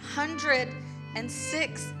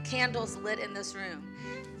 406 candles lit in this room.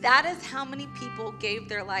 That is how many people gave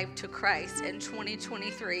their life to Christ in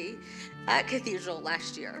 2023 at Cathedral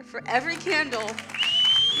last year. For every candle,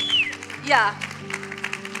 yeah.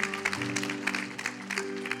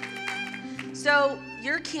 So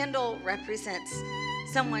your candle represents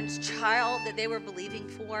someone's child that they were believing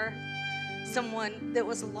for, someone that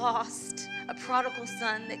was lost, a prodigal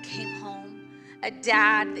son that came home, a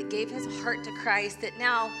dad that gave his heart to Christ, that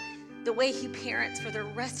now the way he parents for the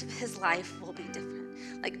rest of his life will be different.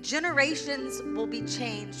 Like, generations will be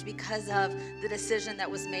changed because of the decision that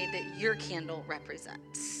was made that your candle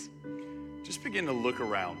represents. Just begin to look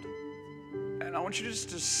around. And I want you just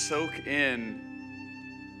to soak in.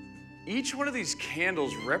 Each one of these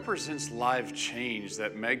candles represents life change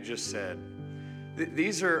that Meg just said.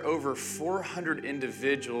 These are over 400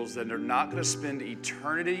 individuals that are not going to spend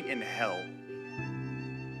eternity in hell.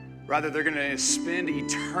 Rather, they're going to spend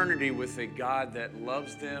eternity with a God that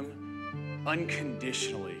loves them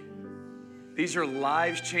unconditionally. These are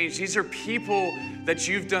lives changed. These are people that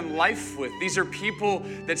you've done life with. These are people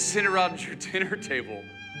that sit around your dinner table.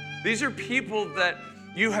 These are people that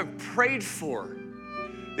you have prayed for.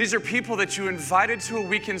 These are people that you invited to a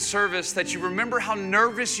weekend service, that you remember how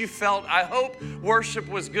nervous you felt. I hope worship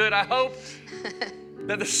was good. I hope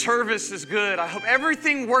that the service is good. I hope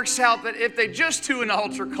everything works out, that if they just do an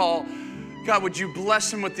altar call, God, would you bless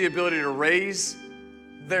them with the ability to raise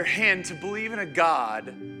their hand to believe in a God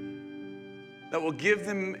that will give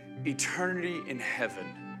them eternity in heaven.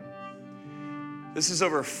 This is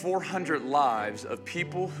over 400 lives of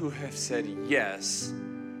people who have said yes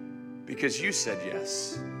because you said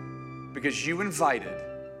yes, because you invited,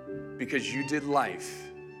 because you did life.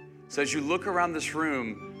 So as you look around this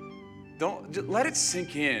room, don't let it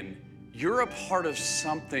sink in. You're a part of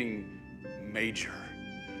something major.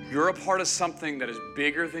 You're a part of something that is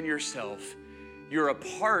bigger than yourself. You're a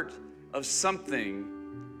part of something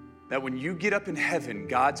that when you get up in heaven,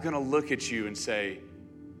 God's gonna look at you and say,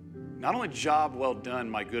 not only job well done,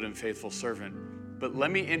 my good and faithful servant, but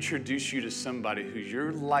let me introduce you to somebody who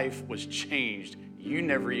your life was changed. You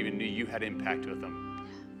never even knew you had impact with them.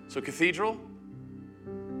 So Cathedral,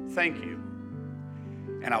 thank you.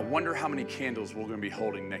 And I wonder how many candles we're gonna be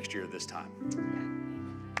holding next year at this time.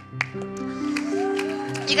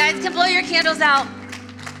 You guys can blow your candles out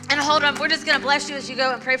and hold them. We're just going to bless you as you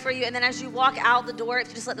go and pray for you. And then as you walk out the door, if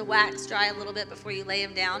you just let the wax dry a little bit before you lay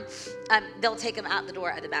them down, they'll take them out the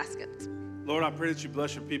door at the baskets. Lord, I pray that you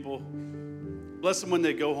bless your people. Bless them when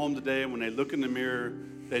they go home today and when they look in the mirror.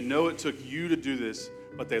 They know it took you to do this,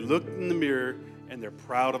 but they look in the mirror and they're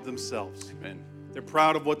proud of themselves. Amen. They're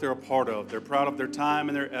proud of what they're a part of. They're proud of their time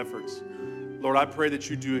and their efforts. Lord, I pray that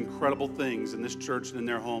you do incredible things in this church and in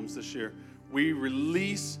their homes this year. We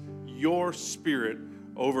release your spirit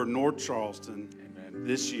over North Charleston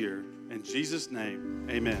this year. In Jesus' name,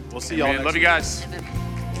 amen. We'll see y'all next Love you week. guys. Amen.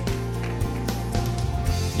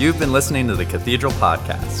 You've been listening to the Cathedral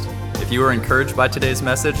Podcast. If you were encouraged by today's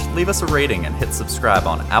message, leave us a rating and hit subscribe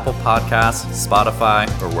on Apple Podcasts, Spotify,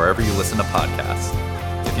 or wherever you listen to podcasts.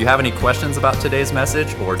 If you have any questions about today's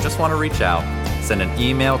message or just want to reach out, send an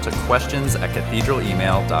email to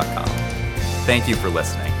questions@cathedralemail.com. Thank you for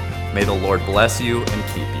listening. May the Lord bless you and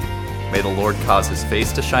keep you. May the Lord cause his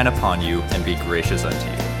face to shine upon you and be gracious unto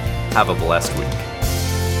you. Have a blessed week.